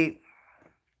see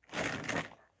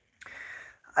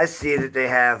that they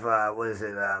have, what is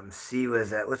it,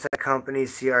 what's that company,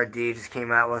 CRD, just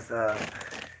came out with,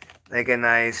 like a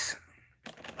nice,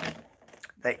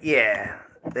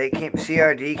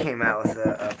 CRD came out with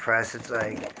a press. It's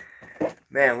like,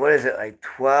 man, what is it, like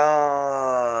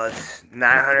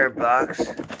 900 bucks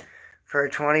for a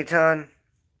 20 ton?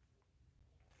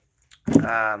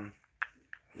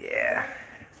 Yeah.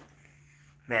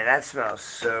 Man, that smells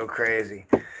so crazy.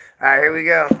 Alright, here we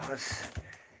go. Let's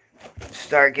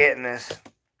start getting this.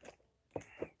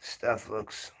 This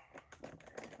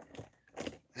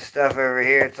stuff over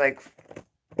here, it's like,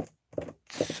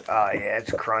 oh yeah, it's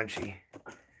crunchy.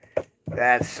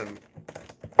 That's some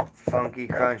funky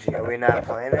crunchy. Are we not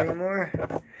playing anymore?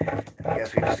 I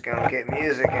guess we just don't get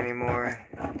music anymore.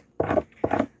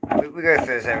 We go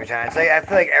through this every time. It's like, I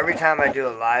feel like every time I do a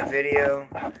live video,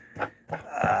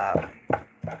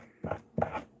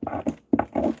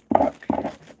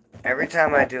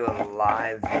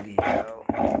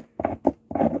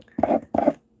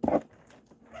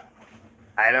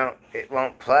 it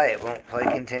won't play. It won't play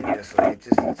continuously.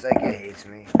 It's like it hates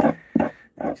me.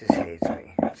 It just hates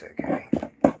me. It's okay.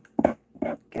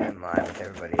 Get in line with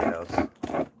everybody else.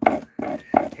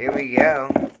 Here we go.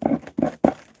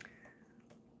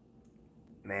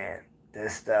 Man,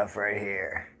 this stuff right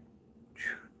here.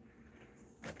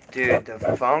 Dude, the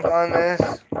funk on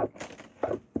this.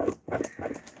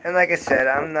 And like I said,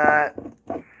 I'm not...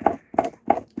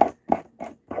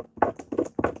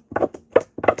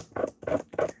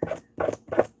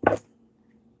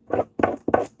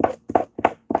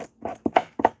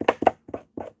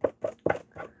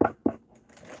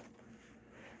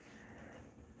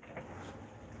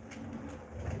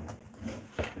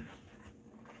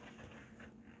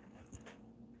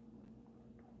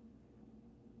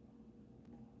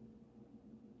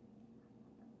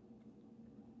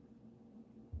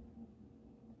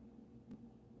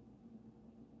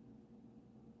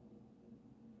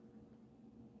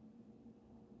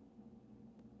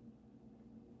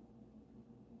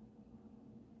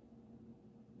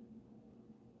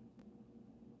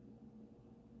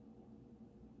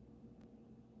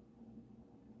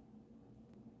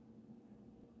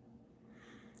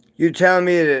 You telling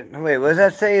me that? Wait, what does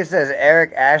that say? It says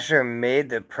Eric Asher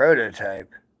made the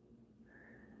prototype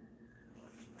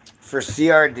for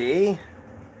CRD.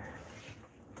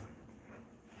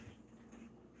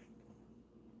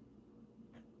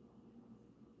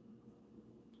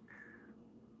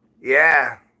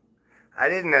 Yeah, I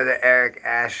didn't know that Eric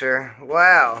Asher.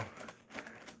 Wow.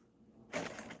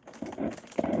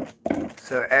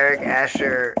 So Eric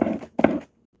Asher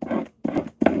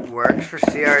works for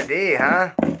CRD,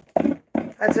 huh?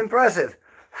 That's impressive.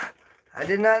 I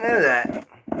did not know that.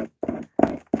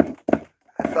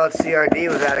 I thought CRD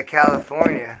was out of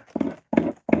California.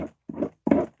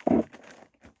 That's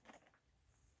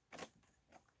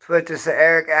what this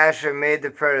Eric Asher made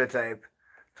the prototype.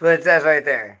 That's what it says right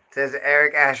there. It says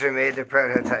Eric Asher made the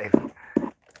prototype.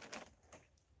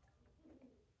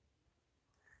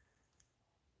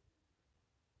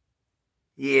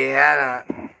 Yeah,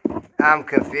 I'm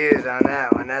confused on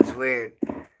that one. That's weird.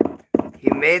 He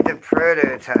made the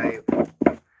prototype,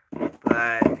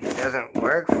 but it doesn't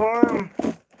work for him?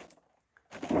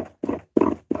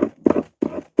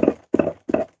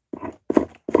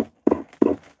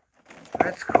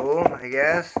 That's cool, I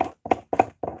guess.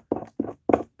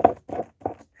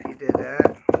 If he did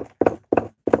that.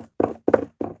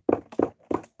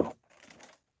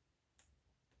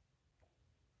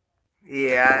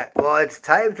 Yeah, well, it's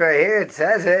typed right here. It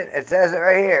says it. It says it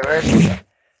right here. It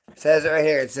says it right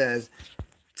here. It says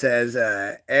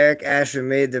Eric Asher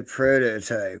made the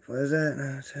prototype. What is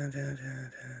that?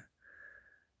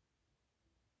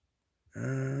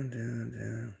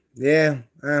 Yeah.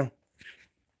 Oh.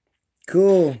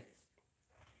 Cool.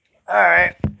 All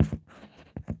right.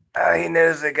 Oh, he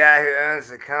knows the guy who owns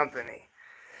the company.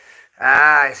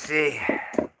 Ah, I see.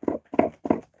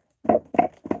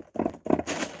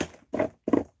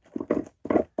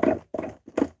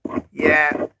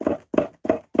 Yeah.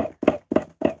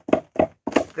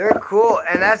 They're cool,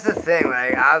 and that's the thing,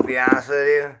 like, I'll be honest with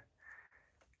you.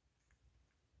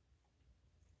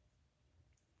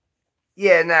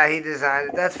 Yeah, no, he designed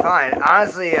it. That's fine.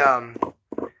 Honestly, yeah,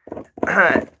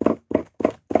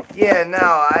 no,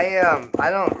 I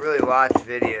don't really watch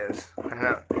videos. I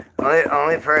don't.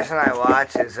 Only person I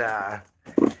watch is I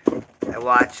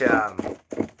watch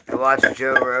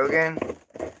Joe Rogan.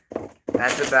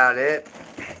 That's about it.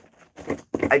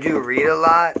 I do read a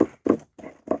lot.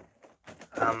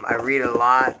 I read a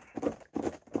lot.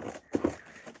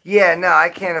 Yeah, no, I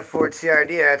can't afford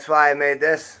CRD. That's why I made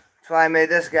this. That's why I made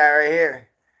this guy right here.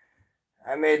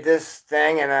 I made this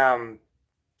thing, and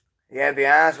yeah, to be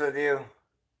honest with you,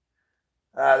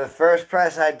 the first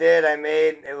press I did,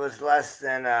 it was less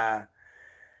than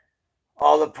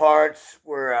all the parts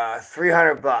were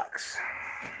 $300,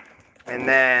 and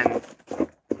then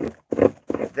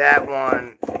that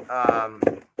one,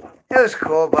 it was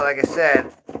cool, but like I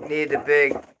said, needed to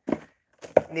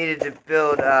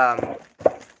build,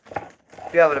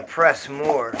 be able to press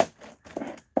more.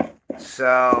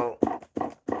 So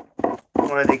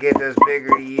wanted to get those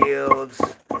bigger yields.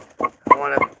 I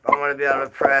want to be able to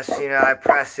press. You know, I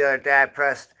pressed the other day. I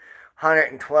pressed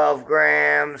 112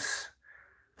 grams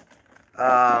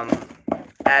at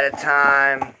a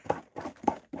time.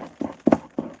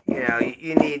 You know,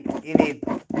 you need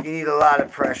a lot of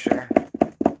pressure.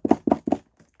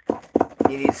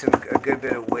 You need a good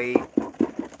bit of weight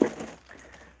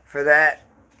for that,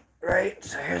 right?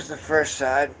 So here's the first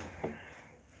side.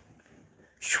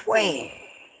 Swing.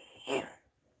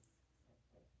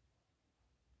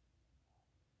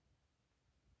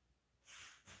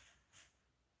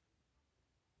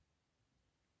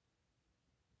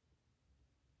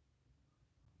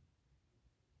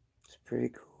 It's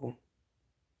pretty cool.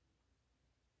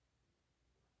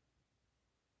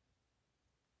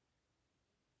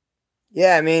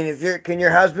 Yeah, I mean, can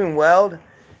your husband weld?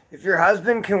 If your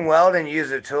husband can weld and use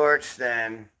a torch,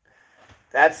 then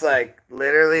that's like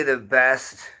literally the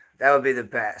best. That would be the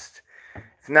best.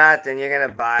 If not, then you're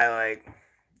gonna buy you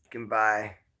can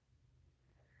buy.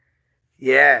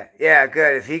 Yeah, yeah,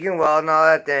 good. If he can weld and all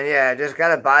that, then yeah, just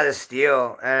gotta buy the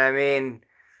steel. And I mean,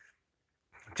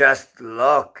 just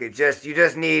look. You just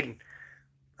need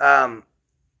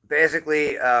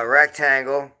basically a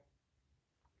rectangle,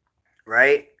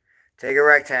 right? Take a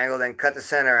rectangle, then cut the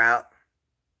center out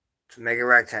to make a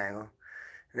rectangle.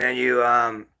 And then you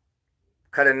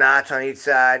cut a notch on each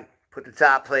side, put the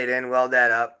top plate in, weld that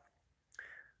up,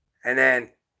 and then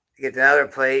get another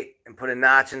plate and put a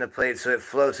notch in the plate so it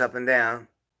floats up and down.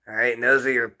 All right, and those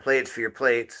are your plates for your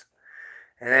plates.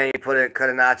 And then you cut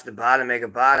a notch at the bottom, make a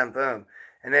bottom, boom.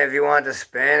 And then if you want it to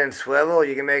spin and swivel,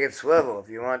 you can make it swivel. If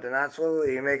you want it to not swivel,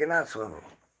 you can make it not swivel.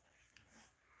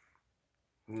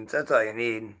 That's all you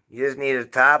need. You just need a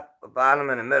top, a bottom,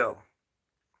 and a middle.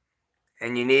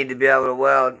 And you need to be able to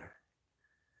weld.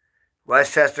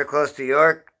 Westchester close to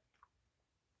York?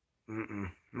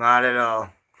 Not at all.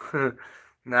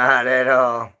 Not at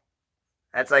all.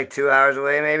 That's like 2 hours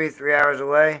away, maybe 3 hours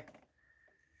away.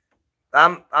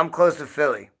 I'm close to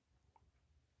Philly.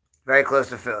 Very close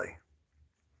to Philly.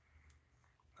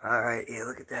 All right, yeah,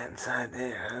 look at that inside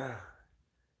there, huh?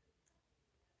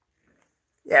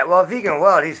 Yeah, well, if he can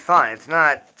weld, he's fine. It's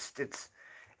not. It's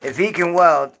if he can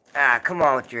weld. Come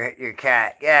on with your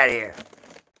cat. Get out of here.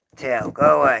 Tail,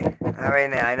 go away. All right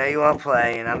now. I know you want to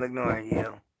play, and I'm ignoring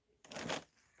you.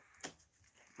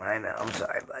 I know. I'm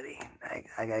sorry, buddy.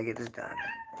 I gotta get this done.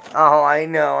 Oh, I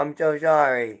know. I'm so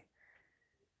sorry.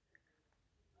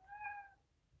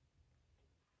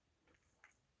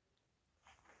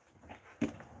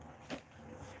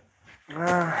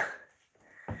 I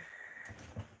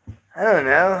don't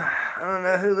know. I don't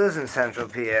know who lives in Central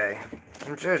PA.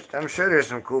 I'm sure there's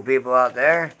some cool people out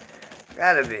there.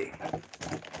 Gotta be.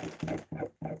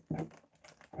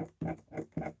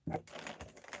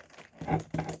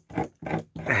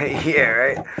 Yeah,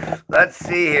 right? Let's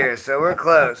see here. So we're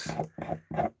close.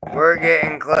 We're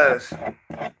getting close.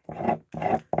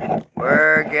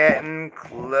 We're getting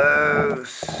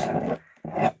close. Look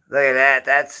at that.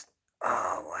 That's...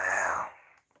 Oh, wow.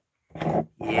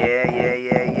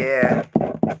 Yeah.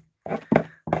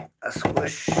 A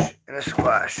squish and a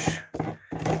squash.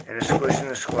 And a squish and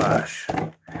a squash.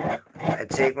 I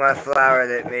take my flower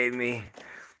that made me...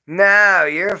 No,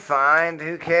 you're fine.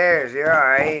 Who cares? You're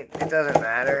alright. It doesn't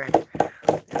matter.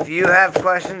 If you have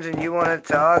questions and you want to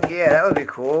talk, yeah, that would be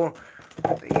cool.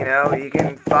 You know, you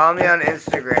can follow me on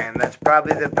Instagram. That's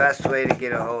probably the best way to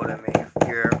get a hold of me. If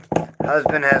your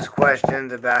husband has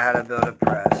questions about how to build a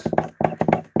press,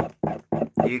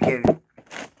 you can...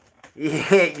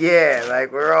 Yeah,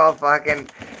 like we're all fucking...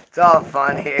 It's all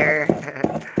fun here.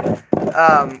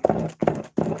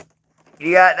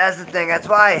 That's the thing. That's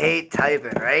why I hate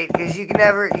typing, right? Because you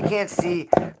can't see.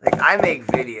 Like, I make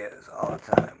videos all the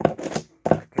time.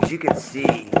 Because you can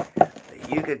see,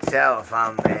 you could tell if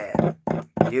I'm mad.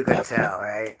 You could tell,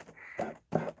 right?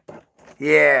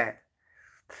 Yeah.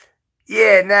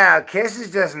 Yeah, now, Kiss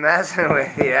is just messing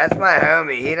with you. That's my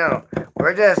homie.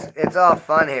 It's all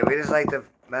fun here. We just like to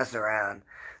mess around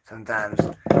sometimes.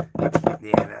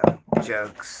 You know,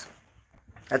 jokes.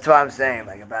 That's what I'm saying,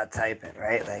 like, about typing,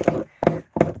 right? Like,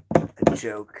 a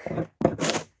joke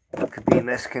could be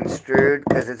misconstrued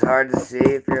because it's hard to see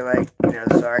if you're, like, you know,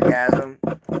 sarcasm.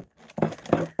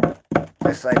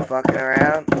 Just, like, fucking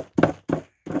around.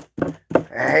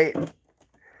 Right?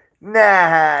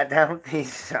 Nah, don't be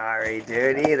sorry,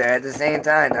 dude, either. At the same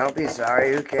time, don't be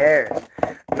sorry. Who cares?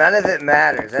 None of it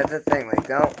matters. That's the thing. Like,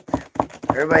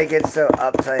 everybody gets so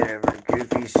uptight over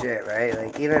goofy shit, right?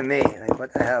 Like, even me. Like,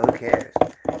 what the hell? Who cares?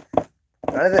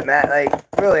 None of it matters. Like,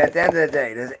 really, at the end of the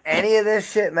day, does any of this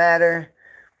shit matter?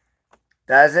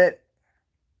 Does it?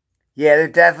 Yeah, there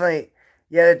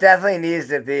definitely needs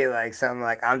to be, like, something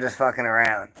like, I'm just fucking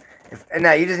around.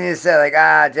 No, you just need to say, like,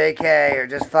 JK, or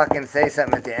just fucking say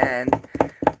something at the end.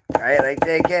 Right? Like,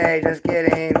 JK, just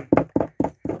kidding.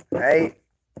 Right?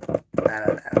 I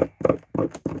don't know.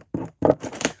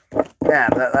 Nah,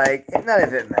 but, like, none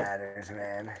of it matters,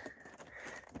 man.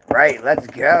 Right, let's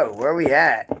go. Where are we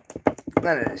at?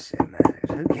 None of this shit matters.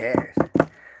 Who cares?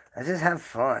 Let's just have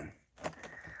fun.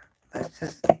 Let's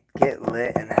just get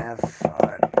lit and have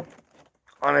fun.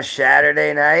 On a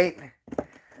Saturday night.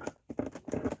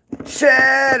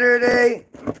 Saturday.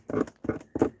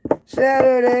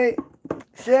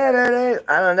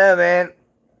 I don't know, man.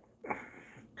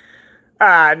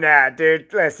 Nah,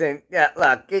 dude. Listen. Yeah,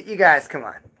 look. You guys, come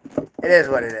on. It is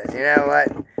what it is. You know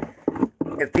what?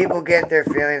 If people get their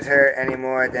feelings hurt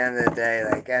anymore at the end of the day,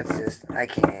 like, that's just... I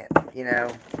can't. You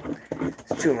know?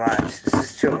 It's too much. This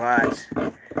is too much.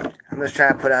 I'm just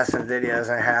trying to put out some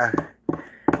videos on how...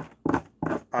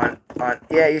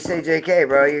 Yeah, you say JK,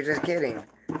 bro. You're just kidding.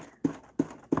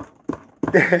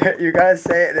 You gotta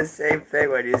say it the same thing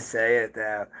when you say it,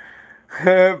 though.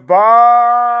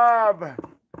 Bob!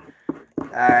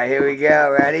 Alright, here we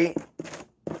go. Ready?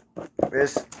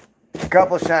 Just a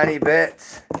couple shiny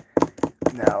bits.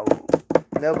 No.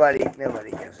 Nobody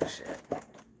gives a shit.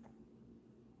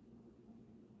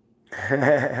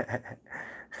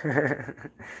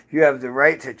 You have the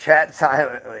right to chat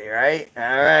silently, right?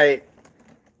 Alright.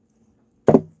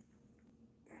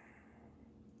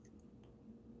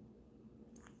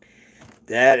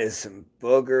 That is some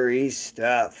boogery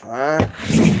stuff, huh?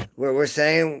 We're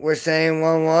saying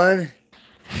 1-1.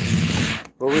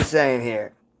 What we saying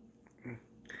here?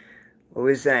 What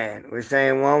we saying? We're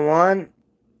saying 1-1.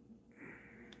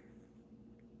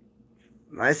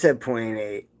 I said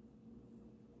 0.8.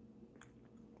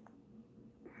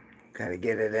 Gotta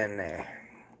get it in there.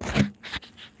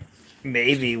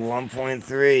 Maybe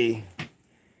 1.3.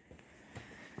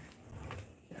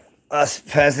 Us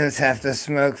peasants have to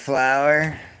smoke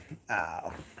flour.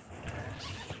 Oh.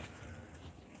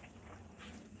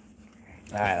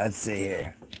 Alright, let's see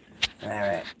here.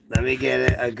 Alright, let me get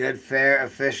it a good, fair,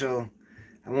 official.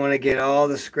 I want to get all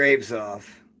the scrapes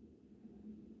off.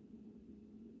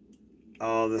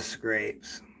 All the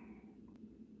scrapes.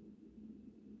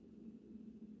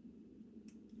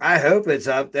 I hope it's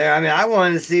up there. I mean, I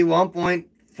wanted to see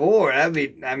 1.4. That'd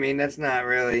be, I mean, that's not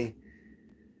really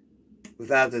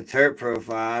without the terp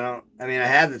profile. I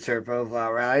have the terp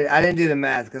profile, right? I didn't do the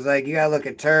math because, like, you got to look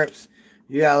at terps.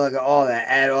 You got to look at all that,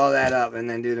 add all that up, and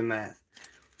then do the math.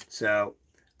 So,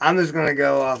 I'm just going to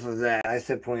go off of that. I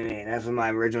said 0.8. That's what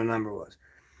my original number was.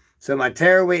 So, my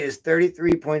tare weight is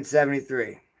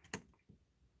 33.73.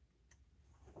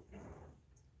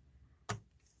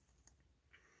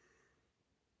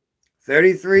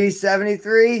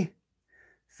 $33.73,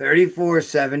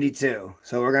 $34.72.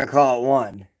 So we're gonna call it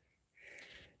 1.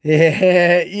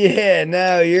 Yeah,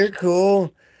 no, you're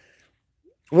cool.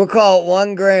 We'll call it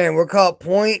 1 gram. We'll call it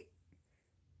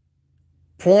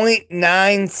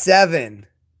 0.97.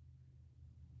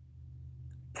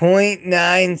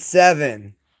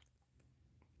 0.97.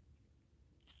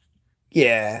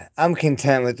 Yeah, I'm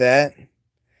content with that.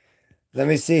 Let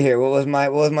me see here. What was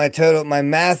my total? My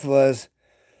math was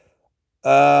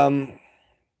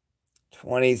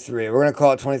 23. We're gonna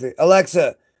call it 23.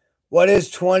 Alexa, what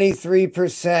is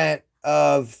 23%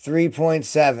 of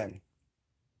 3.7?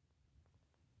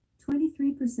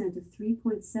 23% of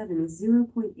 3.7 is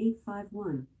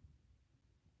 0.851.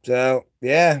 So,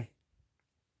 yeah.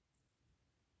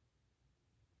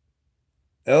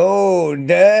 Oh,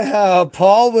 now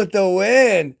Paul with the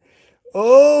win.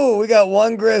 Oh, we got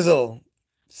 1 grizzle.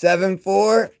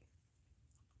 7-4.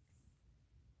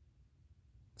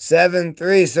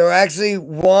 7-3. So actually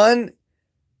 1.012.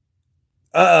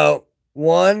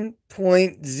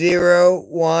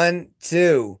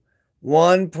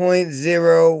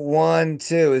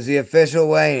 1.012 is the official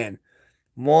weigh-in.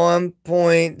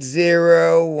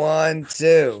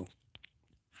 1.012.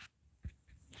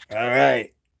 All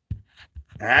right.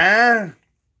 Huh?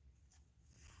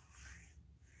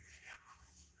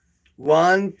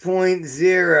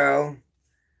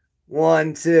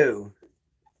 1.012.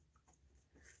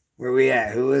 Where we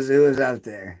at? Who was up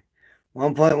there?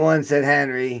 1.1 said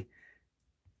Henry.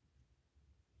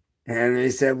 Henry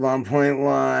said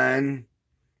 1.1.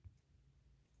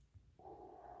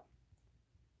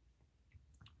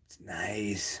 It's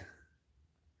nice.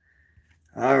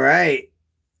 All right.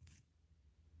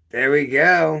 There we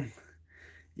go.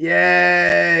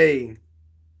 Yay.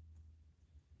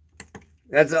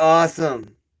 That's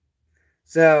awesome.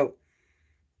 So,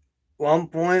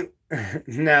 1.0,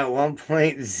 not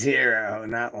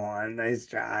 1. Nice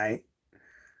try.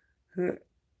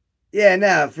 Yeah,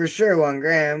 no, for sure 1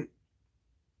 gram.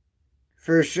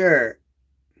 For sure.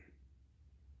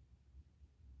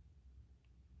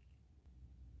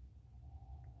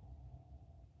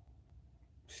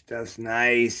 Stuff's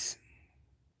nice.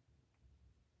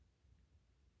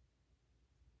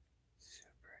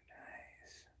 Super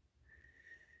nice.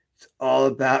 It's all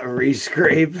about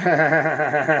rescrape.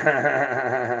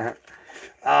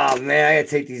 Oh, man, I gotta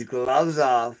take these gloves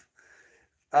off.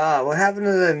 Oh, what happened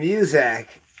to the music?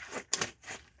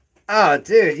 Oh,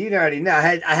 dude, you already know. I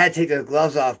had to take the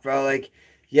gloves off, bro. Like,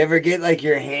 you ever get, like,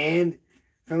 your hand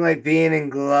from, like, being in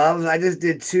gloves? I just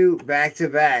did 2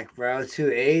 back-to-back, bro.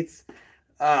 2/8.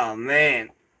 Oh,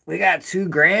 man. We got 2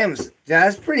 grams.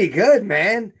 That's pretty good,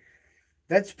 man.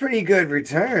 That's pretty good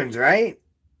returns, right?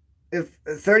 If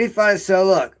 35, so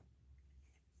look.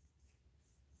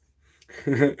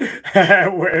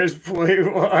 Where's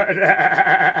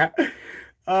 .1?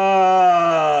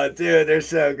 Oh, dude, they're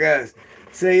so gross.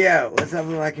 So, yo, what's up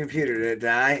with my computer? Did it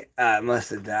die? It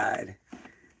must have died.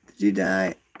 Did you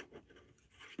die?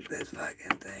 This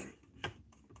fucking thing.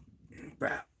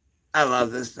 Bro, I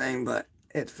love this thing, but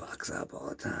it fucks up all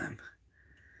the time.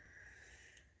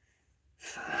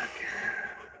 Fuck.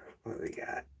 What do we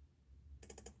got?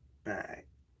 Alright.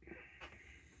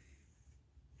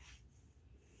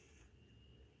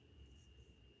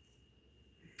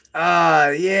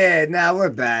 Yeah, now we're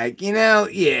back. You know,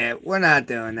 yeah, we're not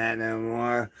doing that no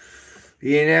more.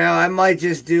 You know, I might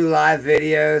just do live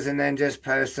videos and then just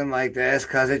post them like this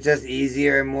because it's just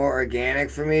easier and more organic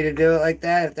for me to do it like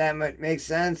that, if that makes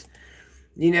sense.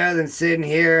 You know, than sitting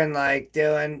here and like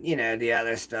doing, you know, the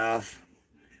other stuff.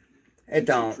 It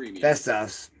don't. That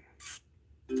stuff's...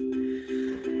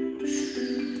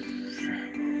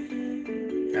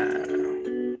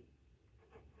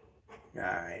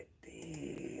 Alright,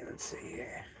 let's see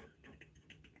here.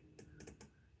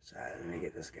 So let me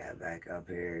get this guy back up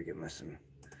here, get my some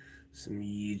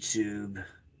YouTube.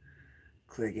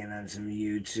 Clicking on some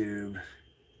YouTube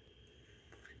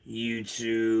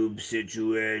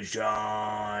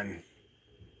situation.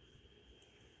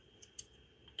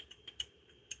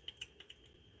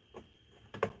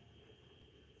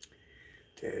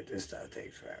 Dude, this stuff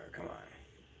takes forever. Come on.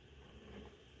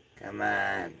 Come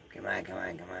on. Come on, come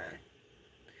on, come on.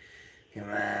 Come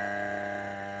on.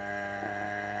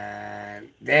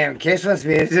 Damn, Kish wants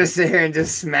me to just sit here and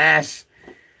just smash.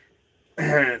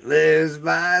 Lives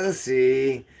by the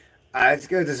sea. Alright, let's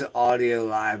go to this audio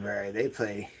library. They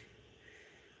play.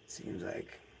 Seems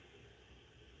like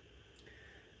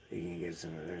we can get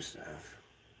some of their stuff.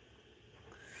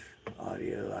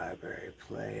 Audio library.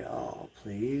 Play all,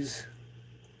 please.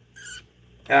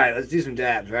 Alright, let's do some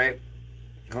dabs, right?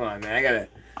 Hold on, man. I gotta.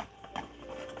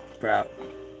 Bro,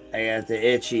 I got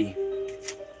the itchy.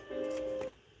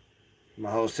 My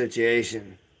whole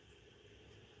situation.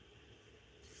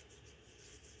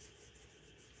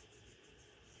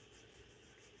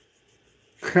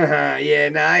 Yeah,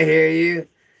 no, I hear you.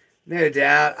 No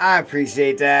doubt. I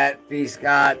appreciate that. B.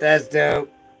 Scott, that's dope.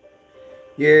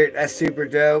 That's super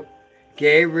dope.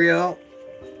 Gabriel,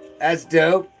 that's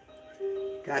dope.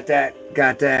 Got that,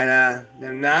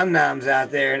 them nom-noms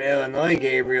out there in Illinois,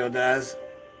 Gabriel does.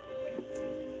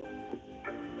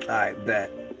 Alright, bet.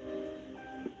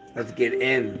 Let's get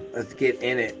in. Let's get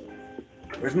in it.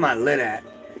 Where's my lid at?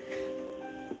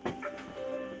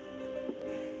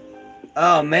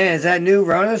 Oh man, is that new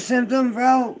Rona symptom,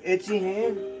 bro? Itchy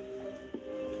hand?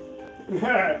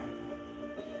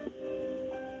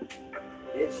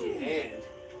 Itchy hand.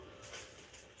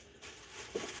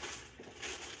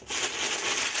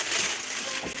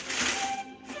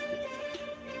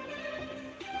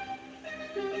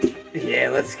 Yeah,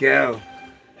 let's go.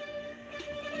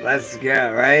 Let's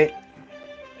go, right?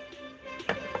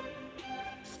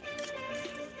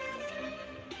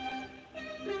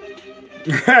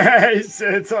 He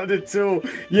said it's on the tool.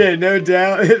 Yeah, no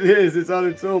doubt it is. It's on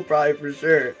the tool probably for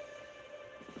sure.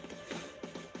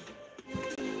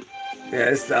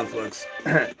 Yeah, this stuff looks...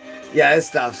 yeah, this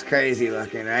stuff's crazy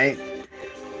looking, right?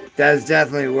 That's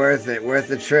definitely worth it. Worth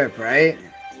the trip, right?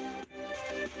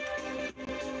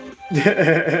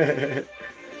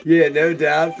 Yeah, no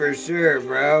doubt for sure,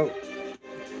 bro.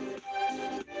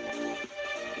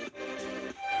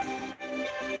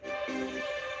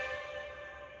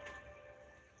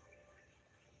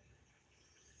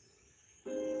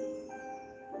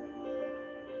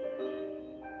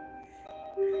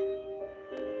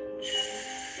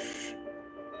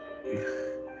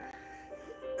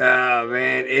 Oh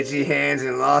man, itchy hands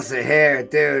and loss of hair.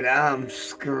 Dude, I'm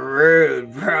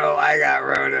screwed, bro. I got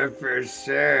Rona for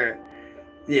sure.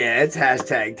 Yeah, it's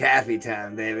hashtag taffy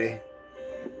time, baby.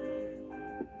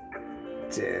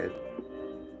 Dude.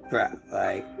 Bro,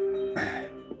 like...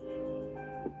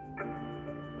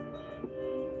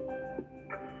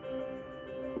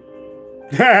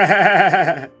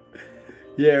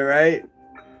 yeah, right?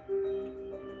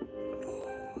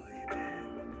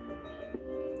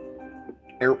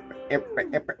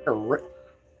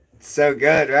 So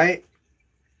good, right?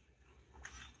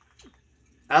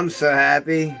 I'm so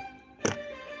happy.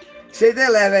 See, they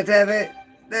love it, have it.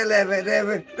 They love it, have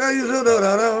it. Oh, you so do.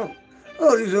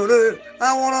 Oh, you so do.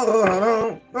 I wanna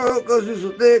go. Oh, cause you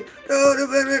so thick. Oh, the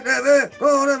baby, baby.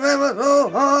 Oh, the baby, so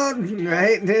hard.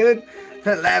 Right, dude?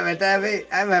 Love it, have it.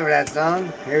 I remember that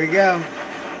song. Here we go.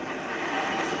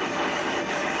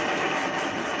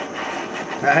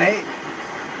 Right?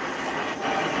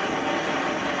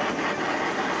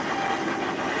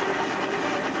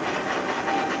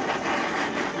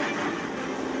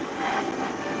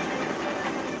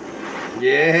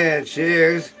 Yeah,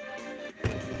 cheers.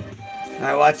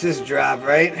 Alright, watch this drop,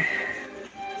 right?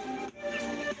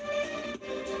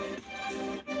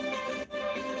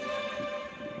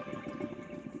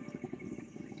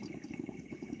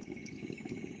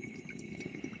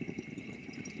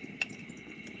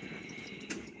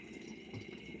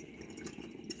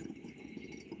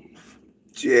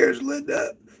 Cheers,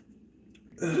 Linda.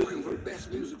 Looking for the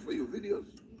best music for your videos?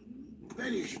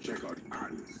 Then you should check out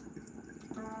artists.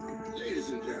 Ladies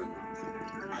and gentlemen,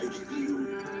 I give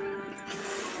you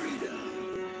freedom.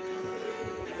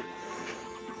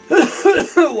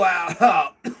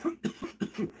 Wow.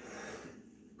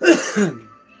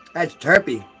 That's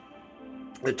terpy.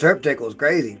 The terp tickle is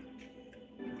crazy.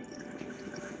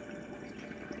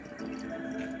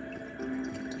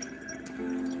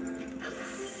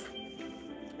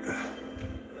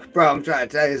 Bro, I'm trying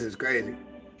to tell you, this is crazy.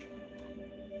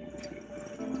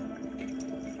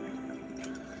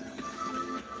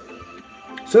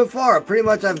 So far, pretty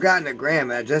much I've gotten a gram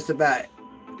at just about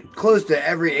close to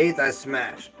every eighth I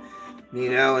smash. You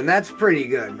know, and that's pretty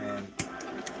good, man.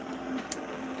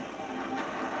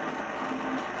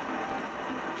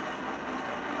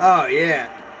 Oh, yeah.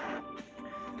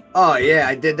 Oh, yeah,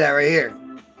 I did that right here.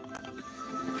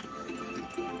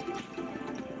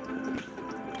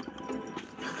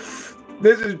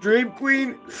 This is Dream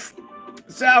Queen,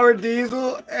 Sour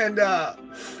Diesel, and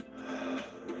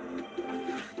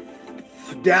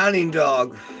Downing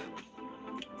Dog.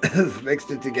 Mixed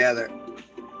it together.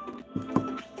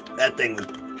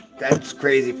 That's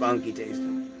crazy funky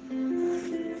tasting.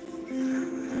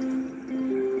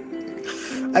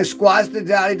 I squashed the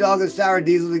Downy Dog and Sour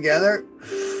Diesel together.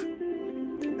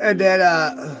 And then,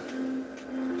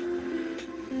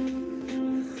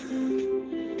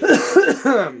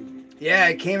 yeah,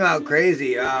 it came out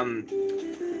crazy.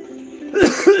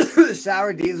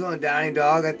 Sour Diesel and Downy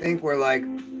Dog, I think, were like,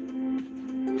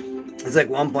 it's like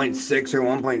 1.6 or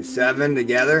 1.7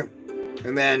 together.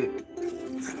 And then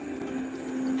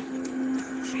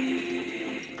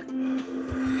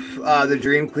the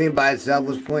Dream Queen by itself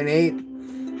was 0.8.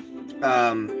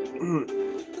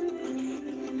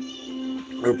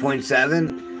 Or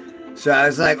 0.7. So I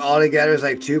was like, all together is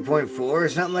like 2.4 or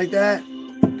something like that.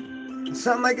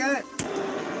 Something like that.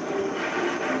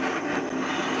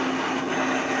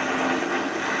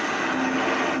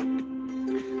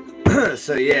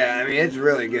 So yeah, I mean, it's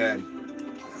really good.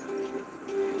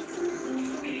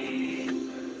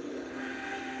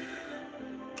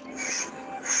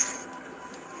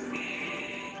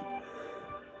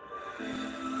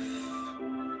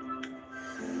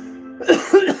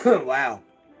 Wow.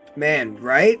 Man,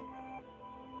 right?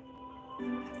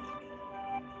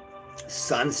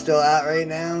 Sun's still out right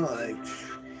now. Like,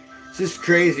 it's just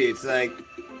crazy. It's like,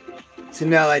 to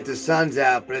know like the sun's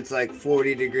out, but it's like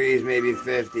 40 degrees, maybe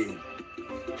 50.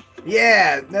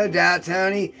 Yeah, no doubt,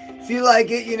 Tony. If you like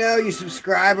it, you know, you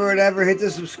subscribe or whatever, hit the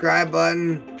subscribe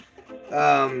button.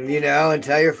 You know, and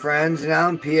tell your friends. You know,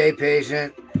 I'm PA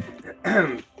patient.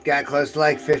 Got close to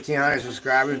like 1,500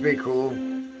 subscribers. Be cool.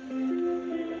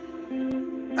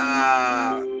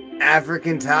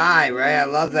 African Thai, right? I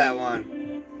love that one.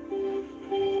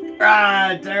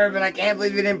 Durbin, I can't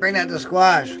believe you didn't bring that to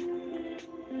squash.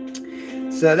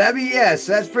 So that'd be, yeah,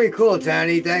 so that's pretty cool,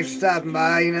 Tony. Thanks for stopping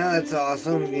by, you know, that's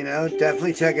awesome, you know,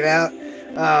 definitely check it out.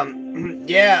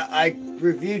 Yeah, I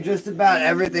reviewed just about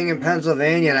everything in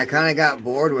Pennsylvania, and I kind of got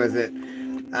bored with it.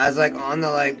 I was like on the,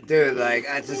 like, dude, like,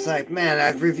 I just like, man,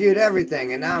 I've reviewed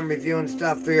everything, and now I'm reviewing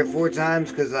stuff 3 or 4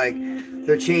 times, because, like,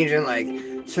 they're changing, like,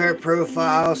 turret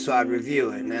profiles, so I'd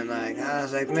review it, and then, like, I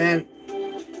was like, man,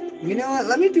 you know what,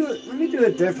 let me do it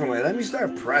a different way. Let me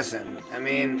start pressing. I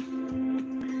mean,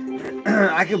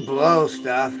 I could blow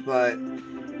stuff, but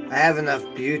I have enough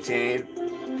butane.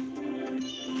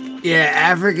 Yeah,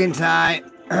 African Thai,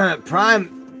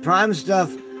 prime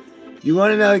stuff. You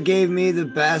want to know what gave me the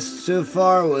best so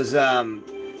far was that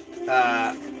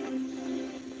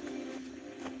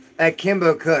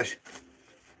Kimbo Kush.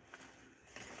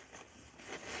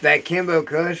 That Kimbo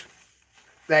Kush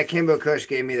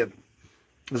gave me it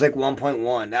was like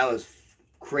 1.1. That was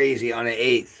crazy on an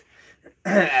eighth.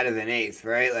 Out of an eighth,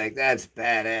 right? Like, that's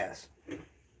badass.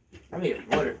 I need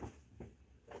water.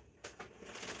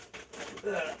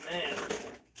 Oh, man.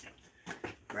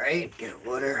 Right? Get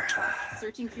water.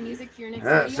 Searching for music for your next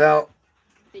video? So,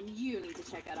 then you need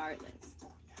to check out our list.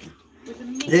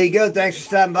 There you go. Thanks for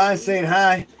stopping by and saying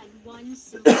hi.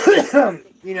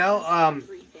 You know,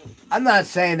 I'm not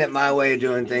saying that my way of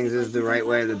doing things is the right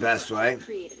way or the best way.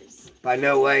 By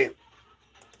no way,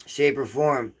 shape, or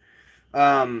form.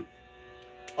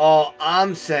 All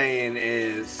I'm saying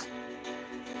is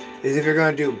if you're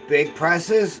going to do big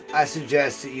presses, I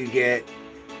suggest that you get,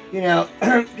 you know,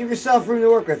 give yourself room to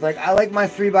work with. Like, I like my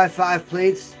 3x5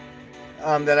 plates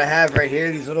that I have right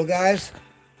here, these little guys.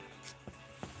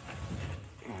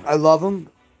 I love them.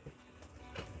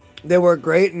 They work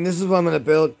great, and this is what I'm going to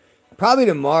build probably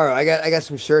tomorrow. I got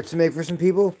some shirts to make for some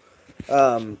people.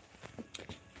 And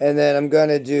then I'm going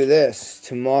to do this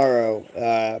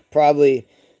tomorrow. Probably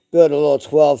build a little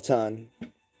 12-ton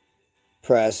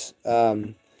press.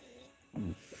 And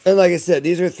like I said,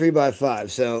 these are 3x5,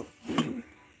 so,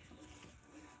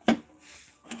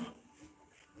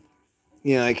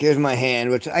 you know, like, here's my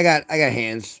hand, which I got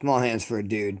hands, small hands for a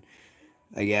dude,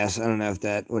 I guess. I don't know if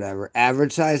that, whatever,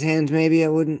 average size hands, maybe. I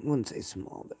wouldn't say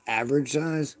small, but average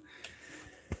size.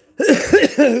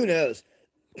 Who knows?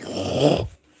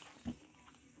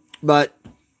 But,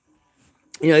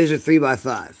 you know, these are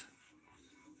 3x5.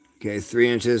 Okay, 3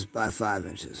 inches by 5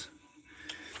 inches.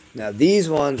 Now these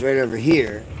ones right over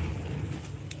here,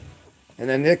 And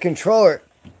then the controller.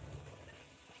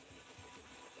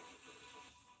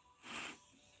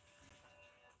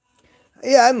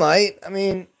 Yeah, I might. I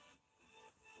mean,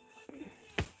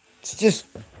 it's just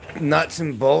nuts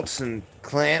and bolts and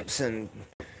clamps and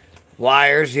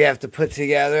wires you have to put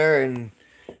together and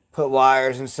put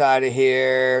wires inside of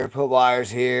here, put wires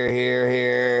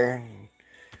here,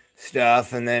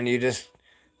 stuff, and then you just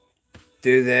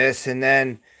do this, and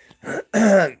then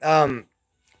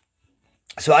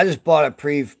so I just bought a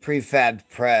prefab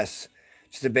press,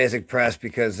 just a basic press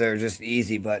because they're just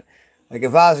easy. But like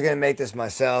if I was gonna make this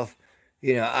myself,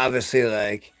 obviously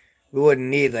like we wouldn't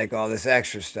need like all this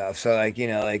extra stuff. So like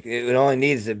like it only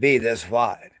needs to be this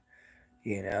wide,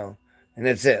 and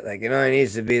that's it. Like it only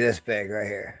needs to be this big right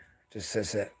here. Just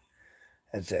that's it.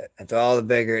 That's it. That's all the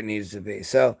bigger it needs to be.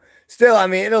 So still, I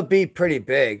mean, it'll be pretty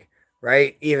big,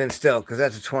 right? Even still, because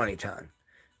that's a 20-ton.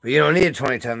 But you don't need a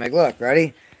 20-ton. Like, look,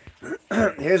 ready?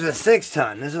 Here's a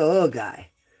 6-ton. This is a little guy.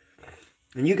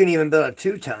 And you can even build a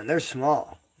 2-ton. They're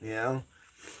small, It's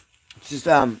just,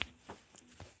 I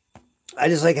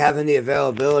just like having the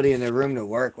availability and the room to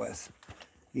work with,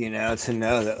 to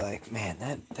know that, like,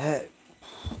 man,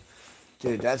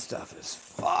 dude, that stuff is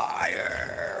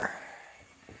fire.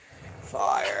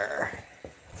 Fire.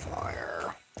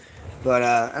 But,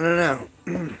 I don't know.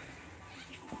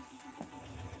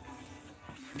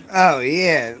 Oh,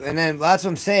 yeah. And then that's what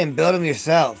I'm saying. Build them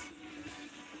yourself.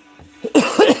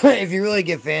 If you really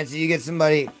get fancy, you get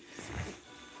somebody.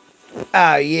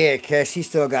 Oh, yeah, Kesh. He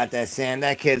still got that sand.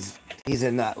 That he's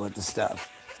a nut with the stuff.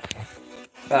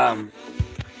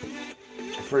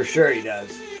 For sure he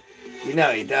does. He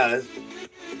does.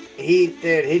 He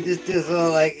just does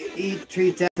little, like, he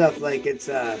treats that stuff like it's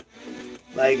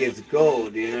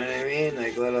gold, you know what I mean?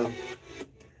 Like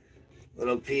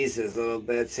little pieces, little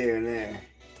bits here and there.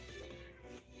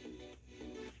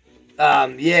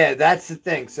 Yeah, that's the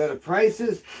thing. So the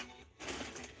prices,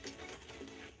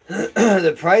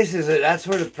 that's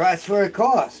where it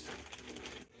costs.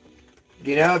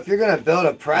 If you're going to build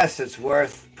a press, it's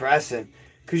worth pressing.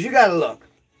 Because you got to look.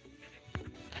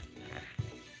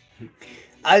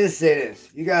 I just say this.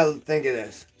 You got to think of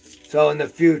this. So in the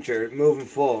future, moving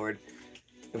forward,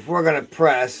 if we're going to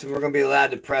press, and we're going to be allowed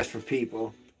to press for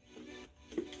people,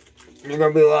 and we're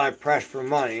going to be allowed to press for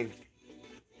money,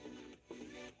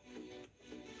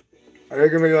 are they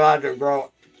going to be allowed to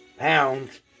grow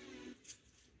pounds?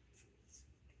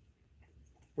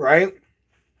 Right?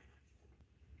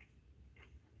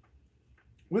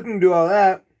 We can do all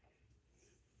that.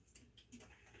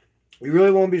 We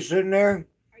really won't be sitting there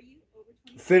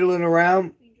fiddling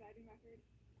around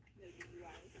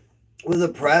with a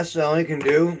press that only can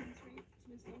do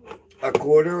a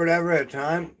quarter or whatever at a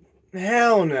time.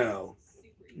 Hell no.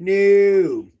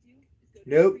 No.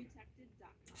 Nope.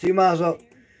 So you might as well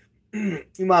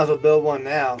build one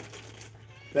now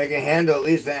that can handle at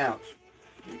least an ounce.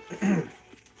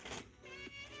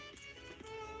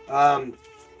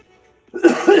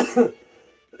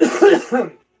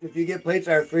 If you get plates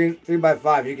that are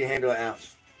 3x5, you can handle an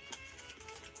ounce.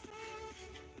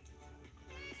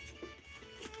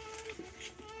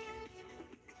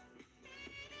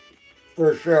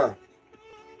 For sure.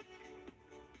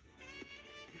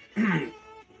 I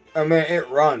mean, it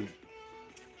runs.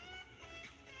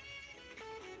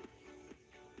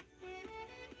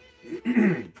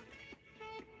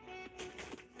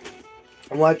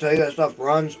 I want to tell you that stuff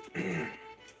runs.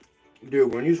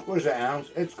 Dude, when you squish an ounce,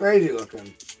 it's crazy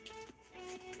looking.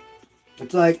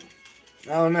 It's like,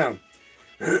 I don't know.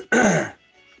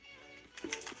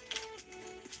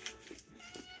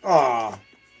 Aw.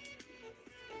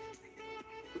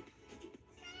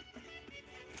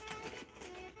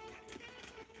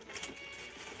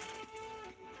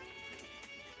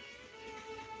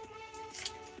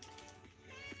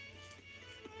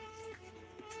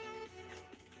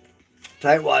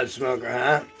 Tightwad smoker,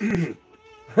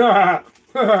 huh?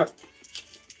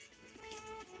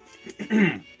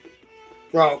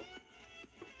 So,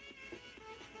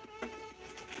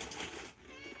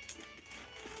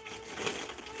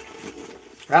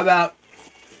 how about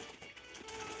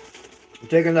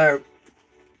take another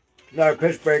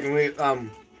piss break and we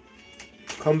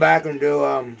come back and do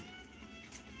I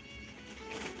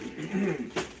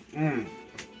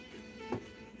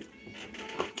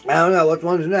don't know which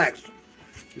one's next.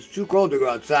 It's too cold to go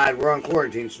outside. We're on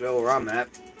quarantine still where I'm at.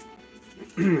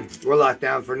 We're locked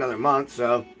down for another month,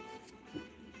 so.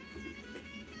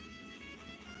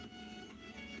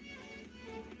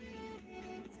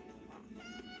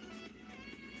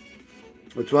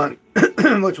 Which one?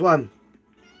 Which one?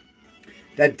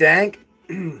 That dank?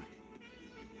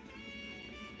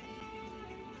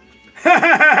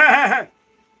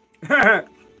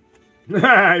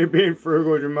 You're being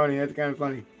frugal with your money. That's kind of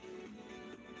funny.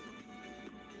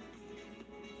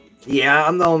 Yeah,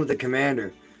 I'm the one with the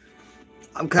commander.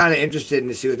 I'm kind of interested in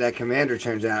to see what that commander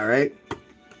turns out, right?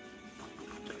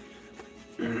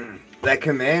 That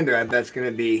commander, I bet's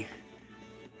gonna be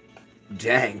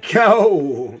dank.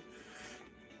 Oh!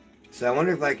 So I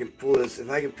wonder if I can pull this, if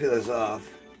I can peel this off.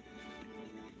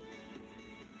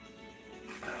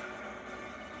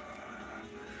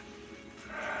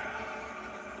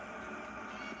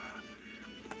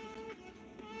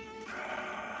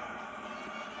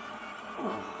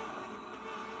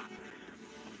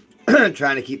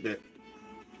 Trying to keep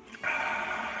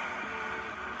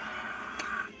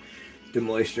the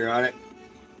moisture on it.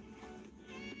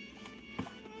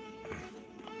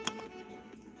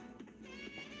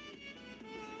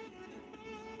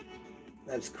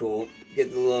 That's cool.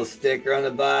 Get the little sticker on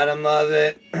the bottom of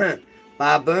it.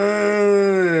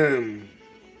 Ba-boom!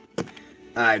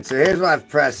 Alright, so here's what I've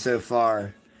pressed so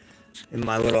far in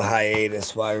my little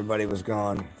hiatus while everybody was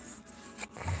gone.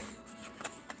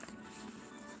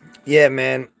 Yeah,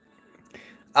 man.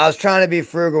 I was trying to be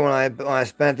frugal when I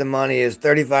spent the money. It's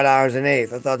 $35 an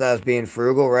eighth. I thought that was being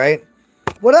frugal, right?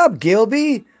 What up,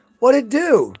 Gilby? What'd it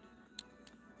do?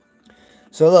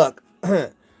 So look, well,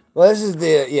 this is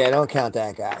the, yeah, don't count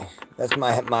that guy. That's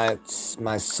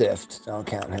my sift. Don't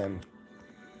count him.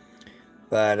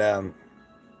 But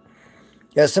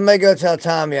yeah, somebody go tell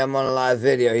Tommy I'm on a live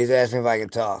video. He's asking if I can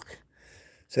talk.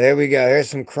 So here we go. Here's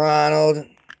some Cronald,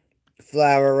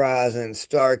 Flower Rosin,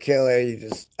 Star Killer. You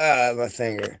just my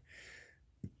finger.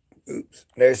 Oops.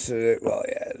 There's the, well,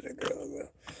 yeah, the girl.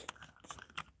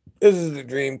 This is the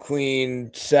Dream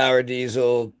Queen Sour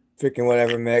Diesel freaking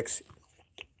whatever mix.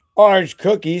 Orange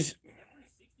cookies.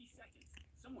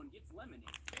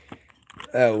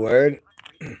 Oh, word.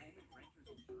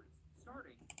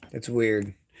 It's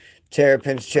weird.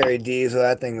 Terrapin's Cherry Diesel.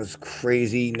 That thing was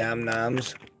crazy. Nom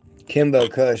noms. Kimbo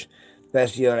Kush.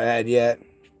 Best Yoda I had yet.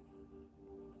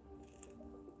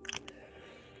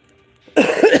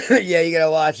 Yeah, you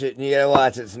gotta watch it. You gotta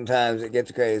watch it sometimes. It gets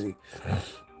crazy.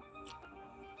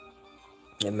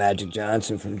 And Magic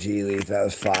Johnson from G Leaf. That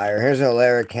was fire. Here's a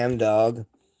Lara Chem Dog.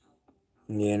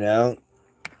 You know.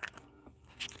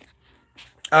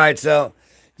 Alright, so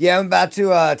yeah, I'm about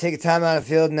to take a time out of the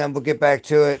field and then we'll get back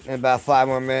to it in about 5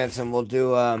 more minutes and we'll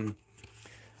do I'll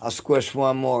squish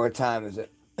one more. What time is it?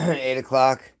 8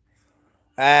 o'clock.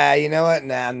 You know what?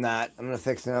 Nah, I'm not. I'm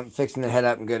fixing to head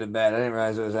up and go to bed. I didn't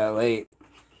realize it was that late.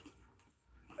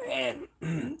 Man,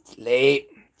 it's late.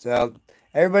 So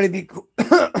everybody be cool.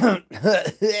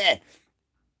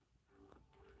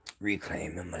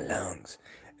 Reclaiming my lungs.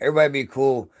 Everybody be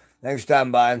cool. Thanks for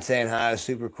stopping by and saying hi. It's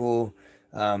super cool.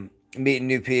 Meeting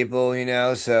new people, you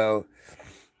know. So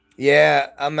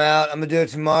yeah, I'm out. I'm gonna do it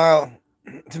tomorrow.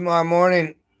 Tomorrow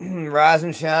morning. Rise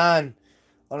and shine.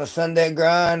 On a Sunday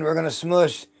grind, we're gonna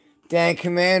smush Dan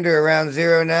Commander around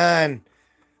 09.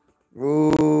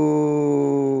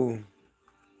 Ooh.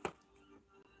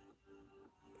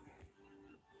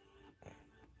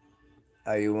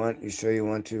 Oh, you sure you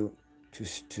want to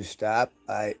stop?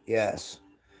 Yes.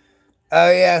 Oh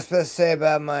yeah, I was supposed to say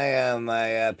about my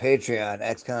my Patreon,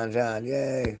 XCon John.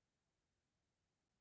 Yay.